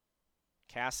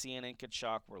 Kassian and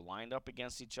Tkachuk were lined up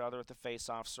against each other at the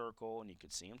face-off circle, and you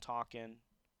could see them talking.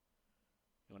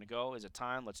 You want to go? Is it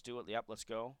time? Let's do it. Yep, let's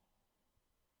go.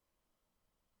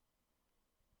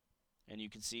 And you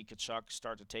can see Tkachuk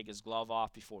start to take his glove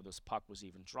off before this puck was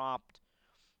even dropped.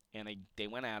 And they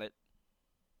went at it.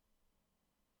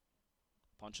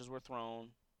 Punches were thrown.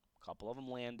 A couple of them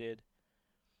landed.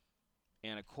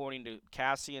 And according to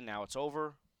Kassian, now it's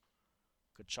over.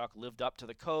 Tkachuk lived up to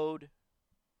the code.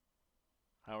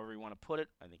 However you want to put it.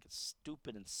 I think it's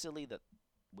stupid and silly that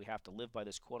we have to live by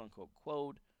this quote-unquote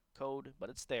code, but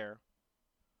it's there.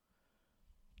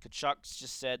 Tkachuk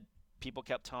just said people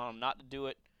kept telling him not to do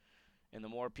it, and the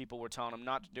more people were telling him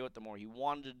not to do it, the more he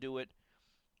wanted to do it.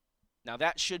 Now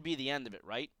that should be the end of it,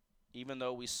 right? Even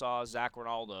though we saw Zach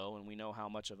Ronaldo, and we know how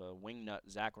much of a wingnut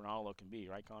Zach Ronaldo can be,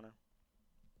 right, Connor?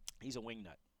 He's a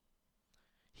wingnut.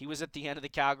 He was at the end of the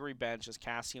Calgary bench as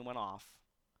Kassian went off.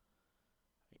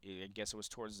 I guess it was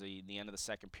towards the end of the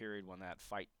second period when that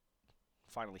fight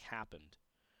finally happened.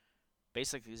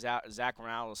 Basically, Zach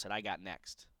Ronaldo said, I got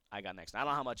next. I don't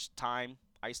know how much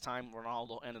ice time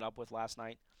Ronaldo ended up with last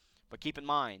night. But keep in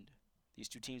mind, these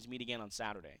two teams meet again on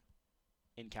Saturday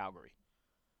in Calgary.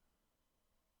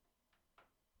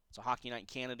 It's a Hockey Night in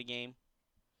Canada game.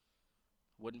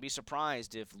 Wouldn't be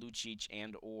surprised if Lucic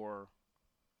and or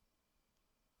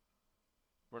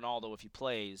Ronaldo, if he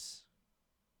plays,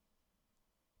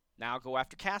 now go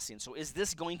after Kassian. So is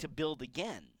this going to build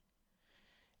again?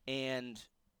 And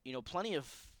there's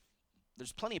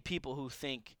plenty of people who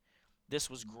think this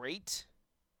was great,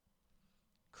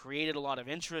 created a lot of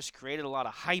interest, created a lot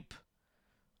of hype.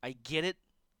 I get it.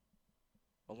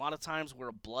 A lot of times we're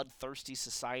a bloodthirsty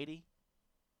society,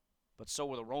 but so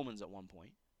were the Romans at one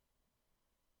point.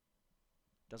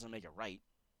 Doesn't make it right.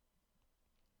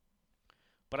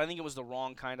 But I think it was the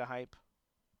wrong kind of hype.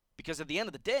 Because at the end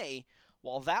of the day,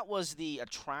 while that was the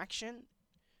attraction,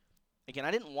 again,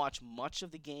 I didn't watch much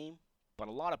of the game, but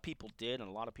a lot of people did, and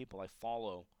a lot of people I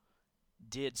follow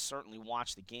did certainly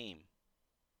watch the game,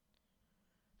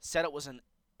 said it was an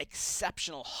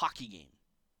exceptional hockey game.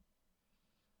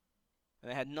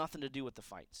 And it had nothing to do with the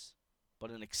fights, but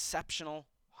an exceptional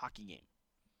hockey game.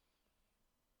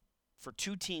 For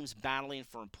two teams battling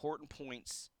for important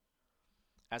points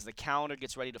as the calendar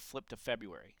gets ready to flip to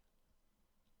February.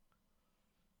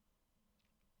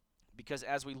 Because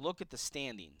as we look at the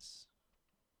standings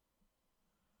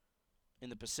in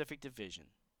the Pacific Division,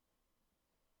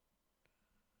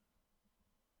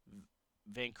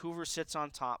 Vancouver sits on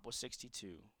top with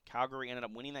 62. Calgary ended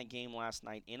up winning that game last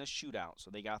night in a shootout, so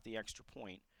they got the extra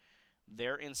point.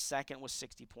 They're in second with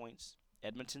 60 points.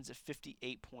 Edmonton's at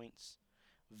 58 points.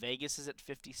 Vegas is at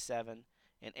 57,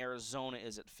 and Arizona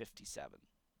is at 57.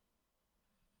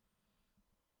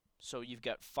 So you've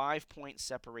got 5 points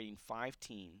separating 5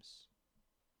 teams,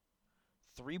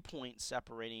 3 points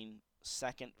separating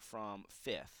second from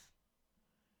fifth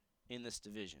in this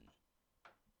division.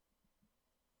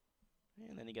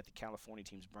 And then you get the California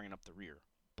teams bringing up the rear.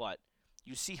 But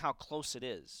you see how close it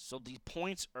is. So these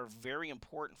points are very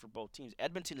important for both teams.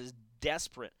 Edmonton is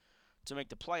desperate to make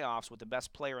the playoffs with the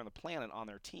best player on the planet on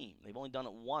their team. They've only done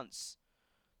it once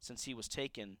since he was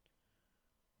taken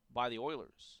by the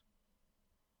Oilers.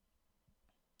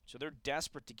 So they're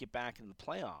desperate to get back into the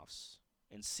playoffs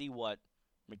and see what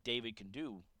McDavid can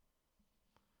do.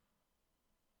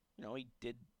 You know, he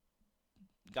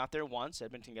got there once.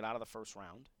 Edmonton got out of the first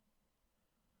round.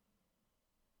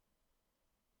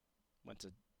 Went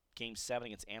to Game 7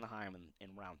 against Anaheim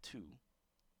in round 2.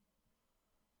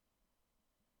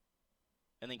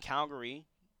 And then Calgary,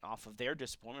 off of their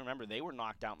disappointment, remember, they were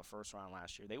knocked out in the first round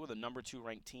last year. They were the number 2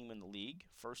 ranked team in the league,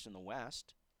 first in the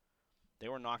West. They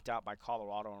were knocked out by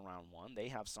Colorado in round 1. They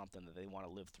have something that they want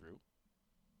to live through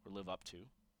or live up to.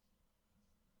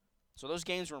 So those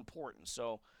games were important.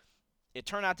 So it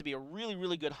turned out to be a really,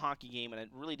 really good hockey game, and it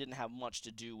really didn't have much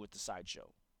to do with the sideshow.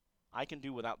 I can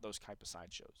do without those type of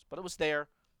sideshows. But it was there.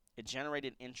 It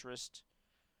generated interest.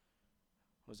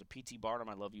 It was a P.T. Barnum,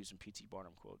 I love using P.T.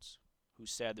 Barnum quotes, who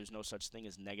said there's no such thing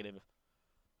as negative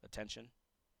attention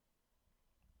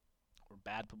or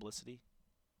bad publicity.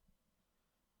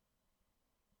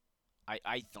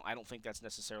 I don't think that's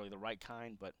necessarily the right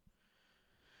kind, but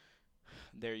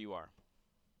there you are.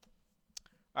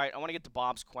 All right, I want to get to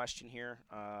Bob's question here.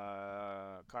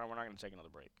 Connor, we're not going to take another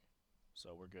break,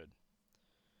 so we're good.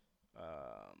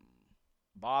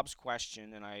 Bob's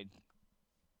question, and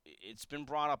it's been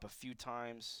brought up a few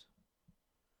times,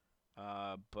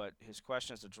 but his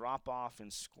question is the drop-off in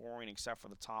scoring except for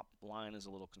the top line is a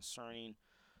little concerning.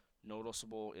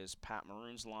 Noticeable is Pat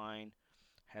Maroon's line.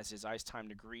 Has his ice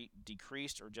time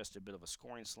decreased or just a bit of a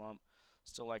scoring slump?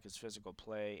 Still like his physical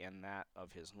play and that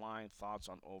of his line. Thoughts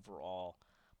on overall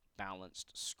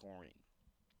balanced scoring?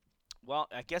 Well,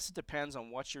 I guess it depends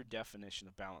on what's your definition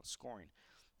of balanced scoring.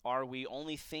 Are we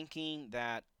only thinking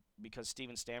that because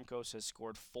Steven Stamkos has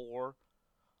scored 4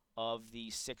 of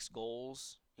the 6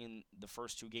 goals in the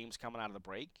first 2 games coming out of the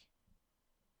break?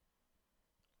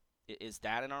 Is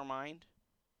that in our mind?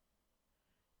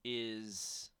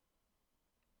 Because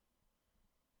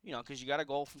you got a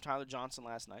goal from Tyler Johnson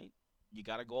last night. You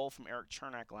got a goal from Erik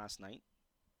Cernak last night.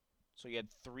 So you had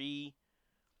 3.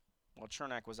 Well,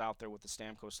 Cernak was out there with the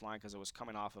Stamkos line because it was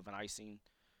coming off of an icing,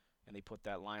 and they put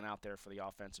that line out there for the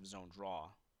offensive zone draw.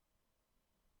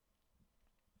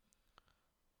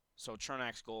 So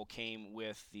Chernak's goal came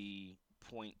with the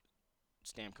point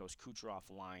Stamkos-Kucherov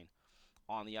line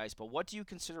on the ice. But what do you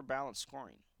consider balanced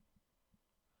scoring?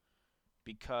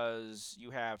 Because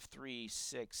you have 3,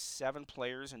 6, 7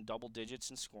 players in double digits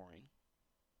in scoring.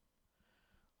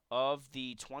 Of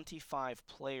the 25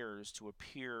 players to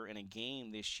appear in a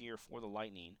game this year for the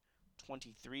Lightning,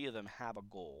 23 of them have a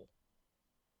goal.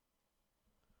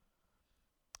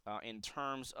 In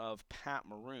terms of Pat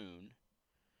Maroon,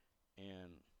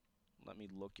 and let me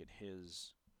look at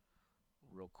his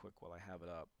real quick while I have it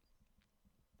up.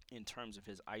 In terms of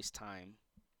his ice time,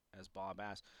 as Bob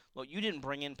asked, look, you didn't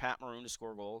bring in Pat Maroon to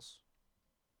score goals.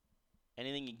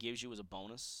 Anything he gives you is a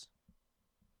bonus.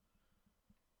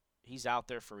 He's out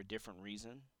there for a different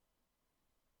reason.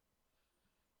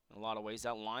 In a lot of ways,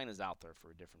 that line is out there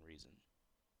for a different reason.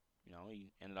 You know,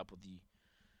 he ended up with the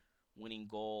winning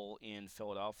goal in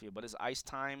Philadelphia. But his ice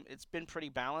time, it's been pretty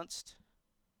balanced.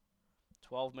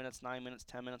 12 minutes, 9 minutes,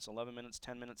 10 minutes, 11 minutes,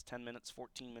 10 minutes, 10 minutes,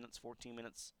 14 minutes, 14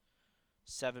 minutes,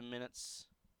 7 minutes,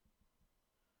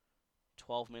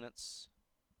 12 minutes,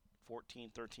 14,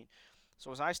 13. So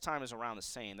his ice time is around the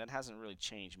same. That hasn't really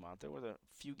changed much. There were a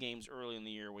few games early in the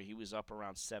year where he was up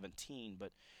around 17.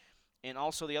 And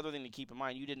also the other thing to keep in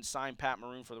mind, you didn't sign Pat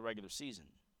Maroon for the regular season.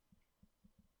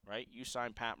 right? You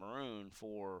signed Pat Maroon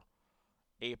for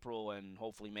April and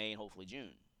hopefully May and hopefully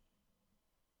June.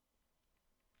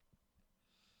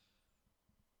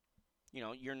 You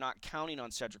know, you're not counting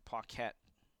on Cedric Paquette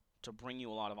to bring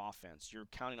you a lot of offense. You're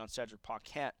counting on Cedric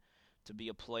Paquette to be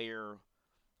a player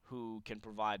who can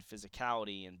provide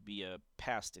physicality and be a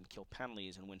pest and kill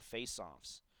penalties and win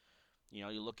faceoffs. You know,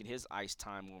 you look at his ice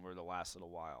time over the last little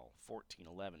while, 14,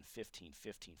 11, 15,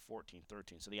 15, 14,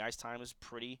 13. So the ice time is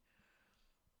pretty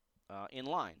in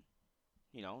line.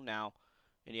 You know, now,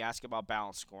 and you ask about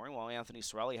balanced scoring. Well, Anthony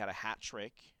Cirelli had a hat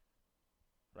trick,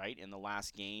 right, in the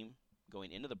last game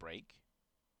going into the break.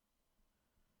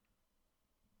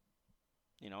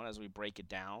 You know, and as we break it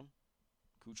down,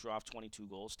 Kucherov 22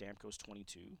 goals, Stamkos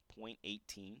 22, point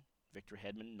 18, Victor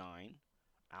Hedman 9,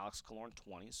 Alex Killorn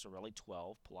 20, Cirelli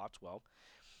 12, Palat 12.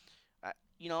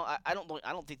 You know, I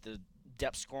don't think the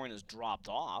depth scoring has dropped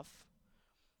off.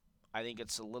 I think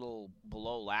it's a little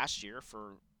below last year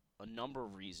for a number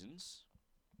of reasons.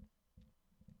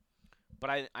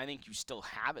 But I think you still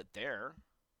have it there.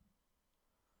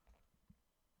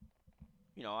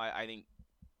 You know, I think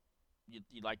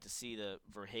you'd like to see the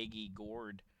Verhaeghe,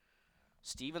 Gord,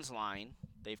 Stevens line.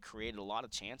 They've created a lot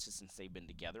of chances since they've been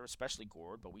together, especially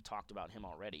Gord, but we talked about him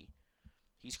already.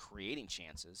 He's creating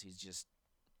chances. He's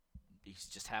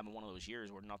just having one of those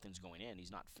years where nothing's going in.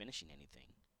 He's not finishing anything.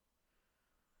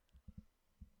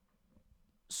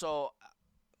 So,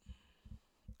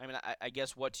 I mean, I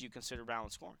guess what do you consider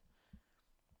balanced scoring?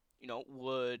 You know,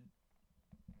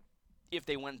 if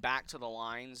they went back to the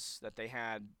lines that they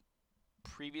had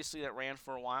previously that ran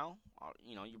for a while,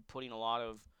 you know, you're putting a lot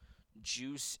of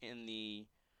juice in the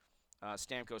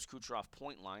Stamkos Kucherov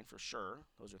point line for sure.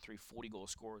 Those are 3 40-goal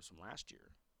scorers from last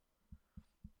year.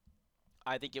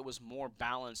 I think it was more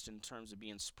balanced in terms of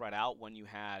being spread out when you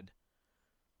had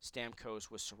Stamkos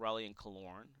with Cirelli and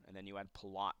Killorn, and then you had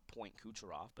Palat, Point,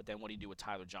 Kucherov. But then what do you do with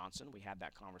Tyler Johnson? We had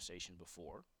that conversation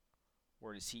before.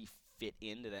 Where does he fit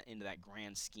into that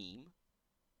grand scheme?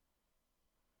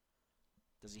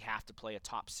 Does he have to play a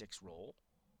top 6 role?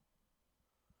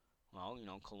 Well, you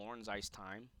know, Killorn's ice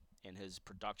time and his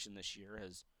production this year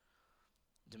has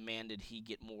demanded he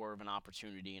get more of an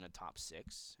opportunity in a top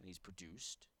 6, and he's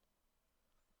produced.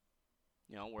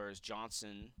 You know, whereas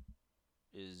Johnson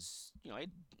is, you know,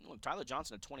 Tyler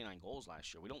Johnson had 29 goals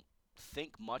last year. We don't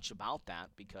think much about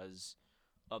that because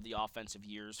of the offensive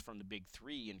years from the big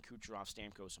 3 in Kucherov,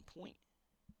 Stamkos, and Point.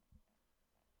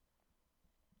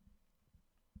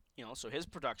 You know, so his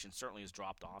production certainly has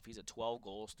dropped off. He's at 12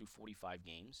 goals through 45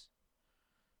 games.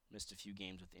 Missed a few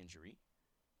games with injury.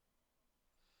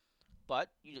 But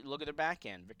you look at the back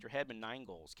end. Victor Hedman, 9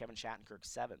 goals. Kevin Shattenkirk,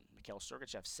 7. Mikhail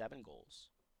Sergachev, 7 goals.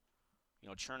 You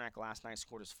know, Chernak last night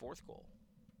scored his 4th goal.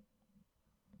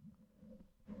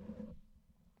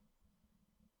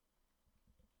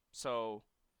 So,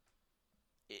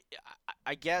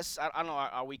 I guess, I don't know,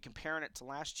 are we comparing it to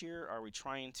last year? Are we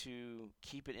trying to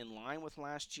keep it in line with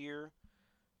last year?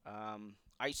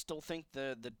 I still think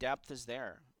the depth is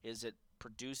there. Is it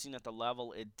producing at the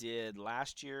level it did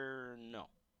last year? No.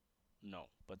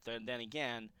 But then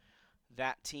again,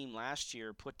 that team last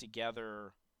year put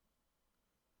together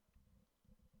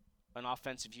an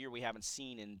offensive year we haven't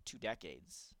seen in 2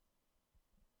 decades.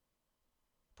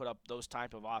 Put up those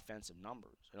type of offensive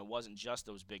numbers. And it wasn't just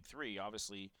those big 3.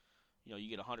 Obviously, you know, you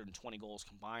get 120 goals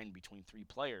combined between 3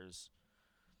 players.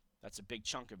 That's a big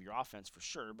chunk of your offense for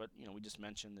sure. But, you know, we just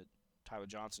mentioned that Tyler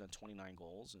Johnson had 29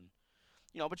 goals. And,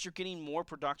 you know, but you're getting more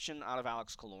production out of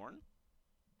Alex Killorn.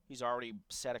 He's already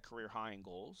set a career high in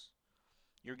goals.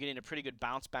 You're getting a pretty good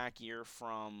bounce back year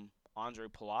from Andre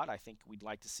Palat. I think we'd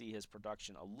like to see his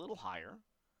production a little higher.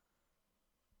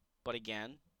 But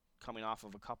again, coming off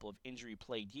of a couple of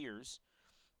injury-plagued years,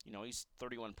 you know, he's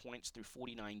 31 points through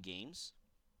 49 games.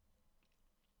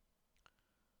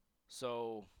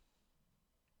 So,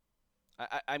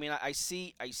 I mean, I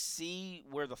see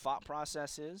where the thought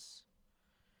process is.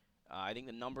 I think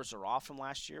the numbers are off from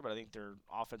last year, but I think their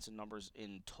offensive numbers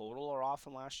in total are off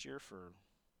from last year for,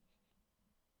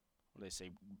 what do they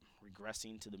say,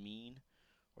 regressing to the mean,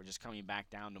 or just coming back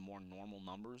down to more normal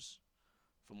numbers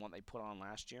from what they put on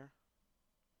last year.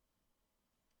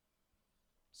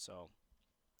 So, all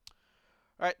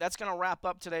right, that's going to wrap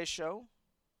up today's show.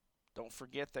 Don't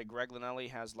forget that Greg Linelli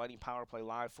has Lightning Power Play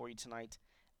live for you tonight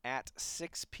at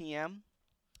 6 p.m.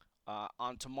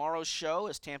 On tomorrow's show,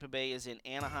 as Tampa Bay is in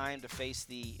Anaheim to face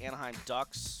the Anaheim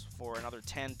Ducks for another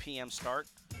 10 p.m. start.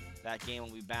 That game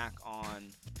will be back on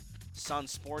Sun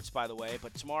Sports, by the way.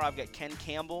 But tomorrow I've got Ken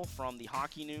Campbell from the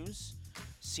Hockey News,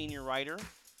 senior writer.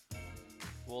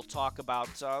 We'll talk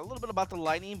about a little bit about the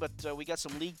Lightning, but we got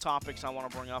some league topics I want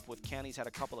to bring up with Ken. He's had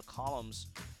a couple of columns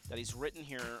that he's written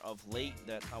here of late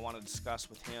that I want to discuss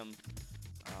with him.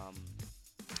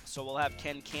 So we'll have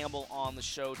Ken Campbell on the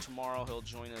show tomorrow. He'll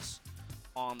join us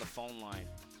on the phone line.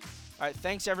 All right,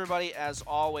 thanks everybody, as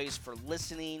always, for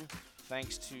listening.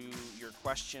 Thanks to your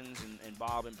questions, and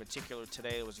Bob in particular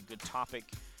today. It was a good topic.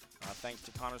 Thanks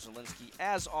to Connor Zielinski,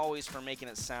 as always, for making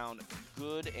it sound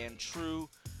good and true.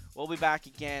 We'll be back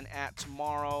again at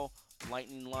tomorrow,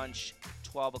 Lightning Lunch,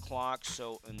 12 o'clock.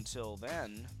 So until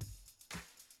then.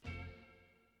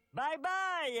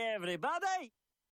 Bye-bye, everybody.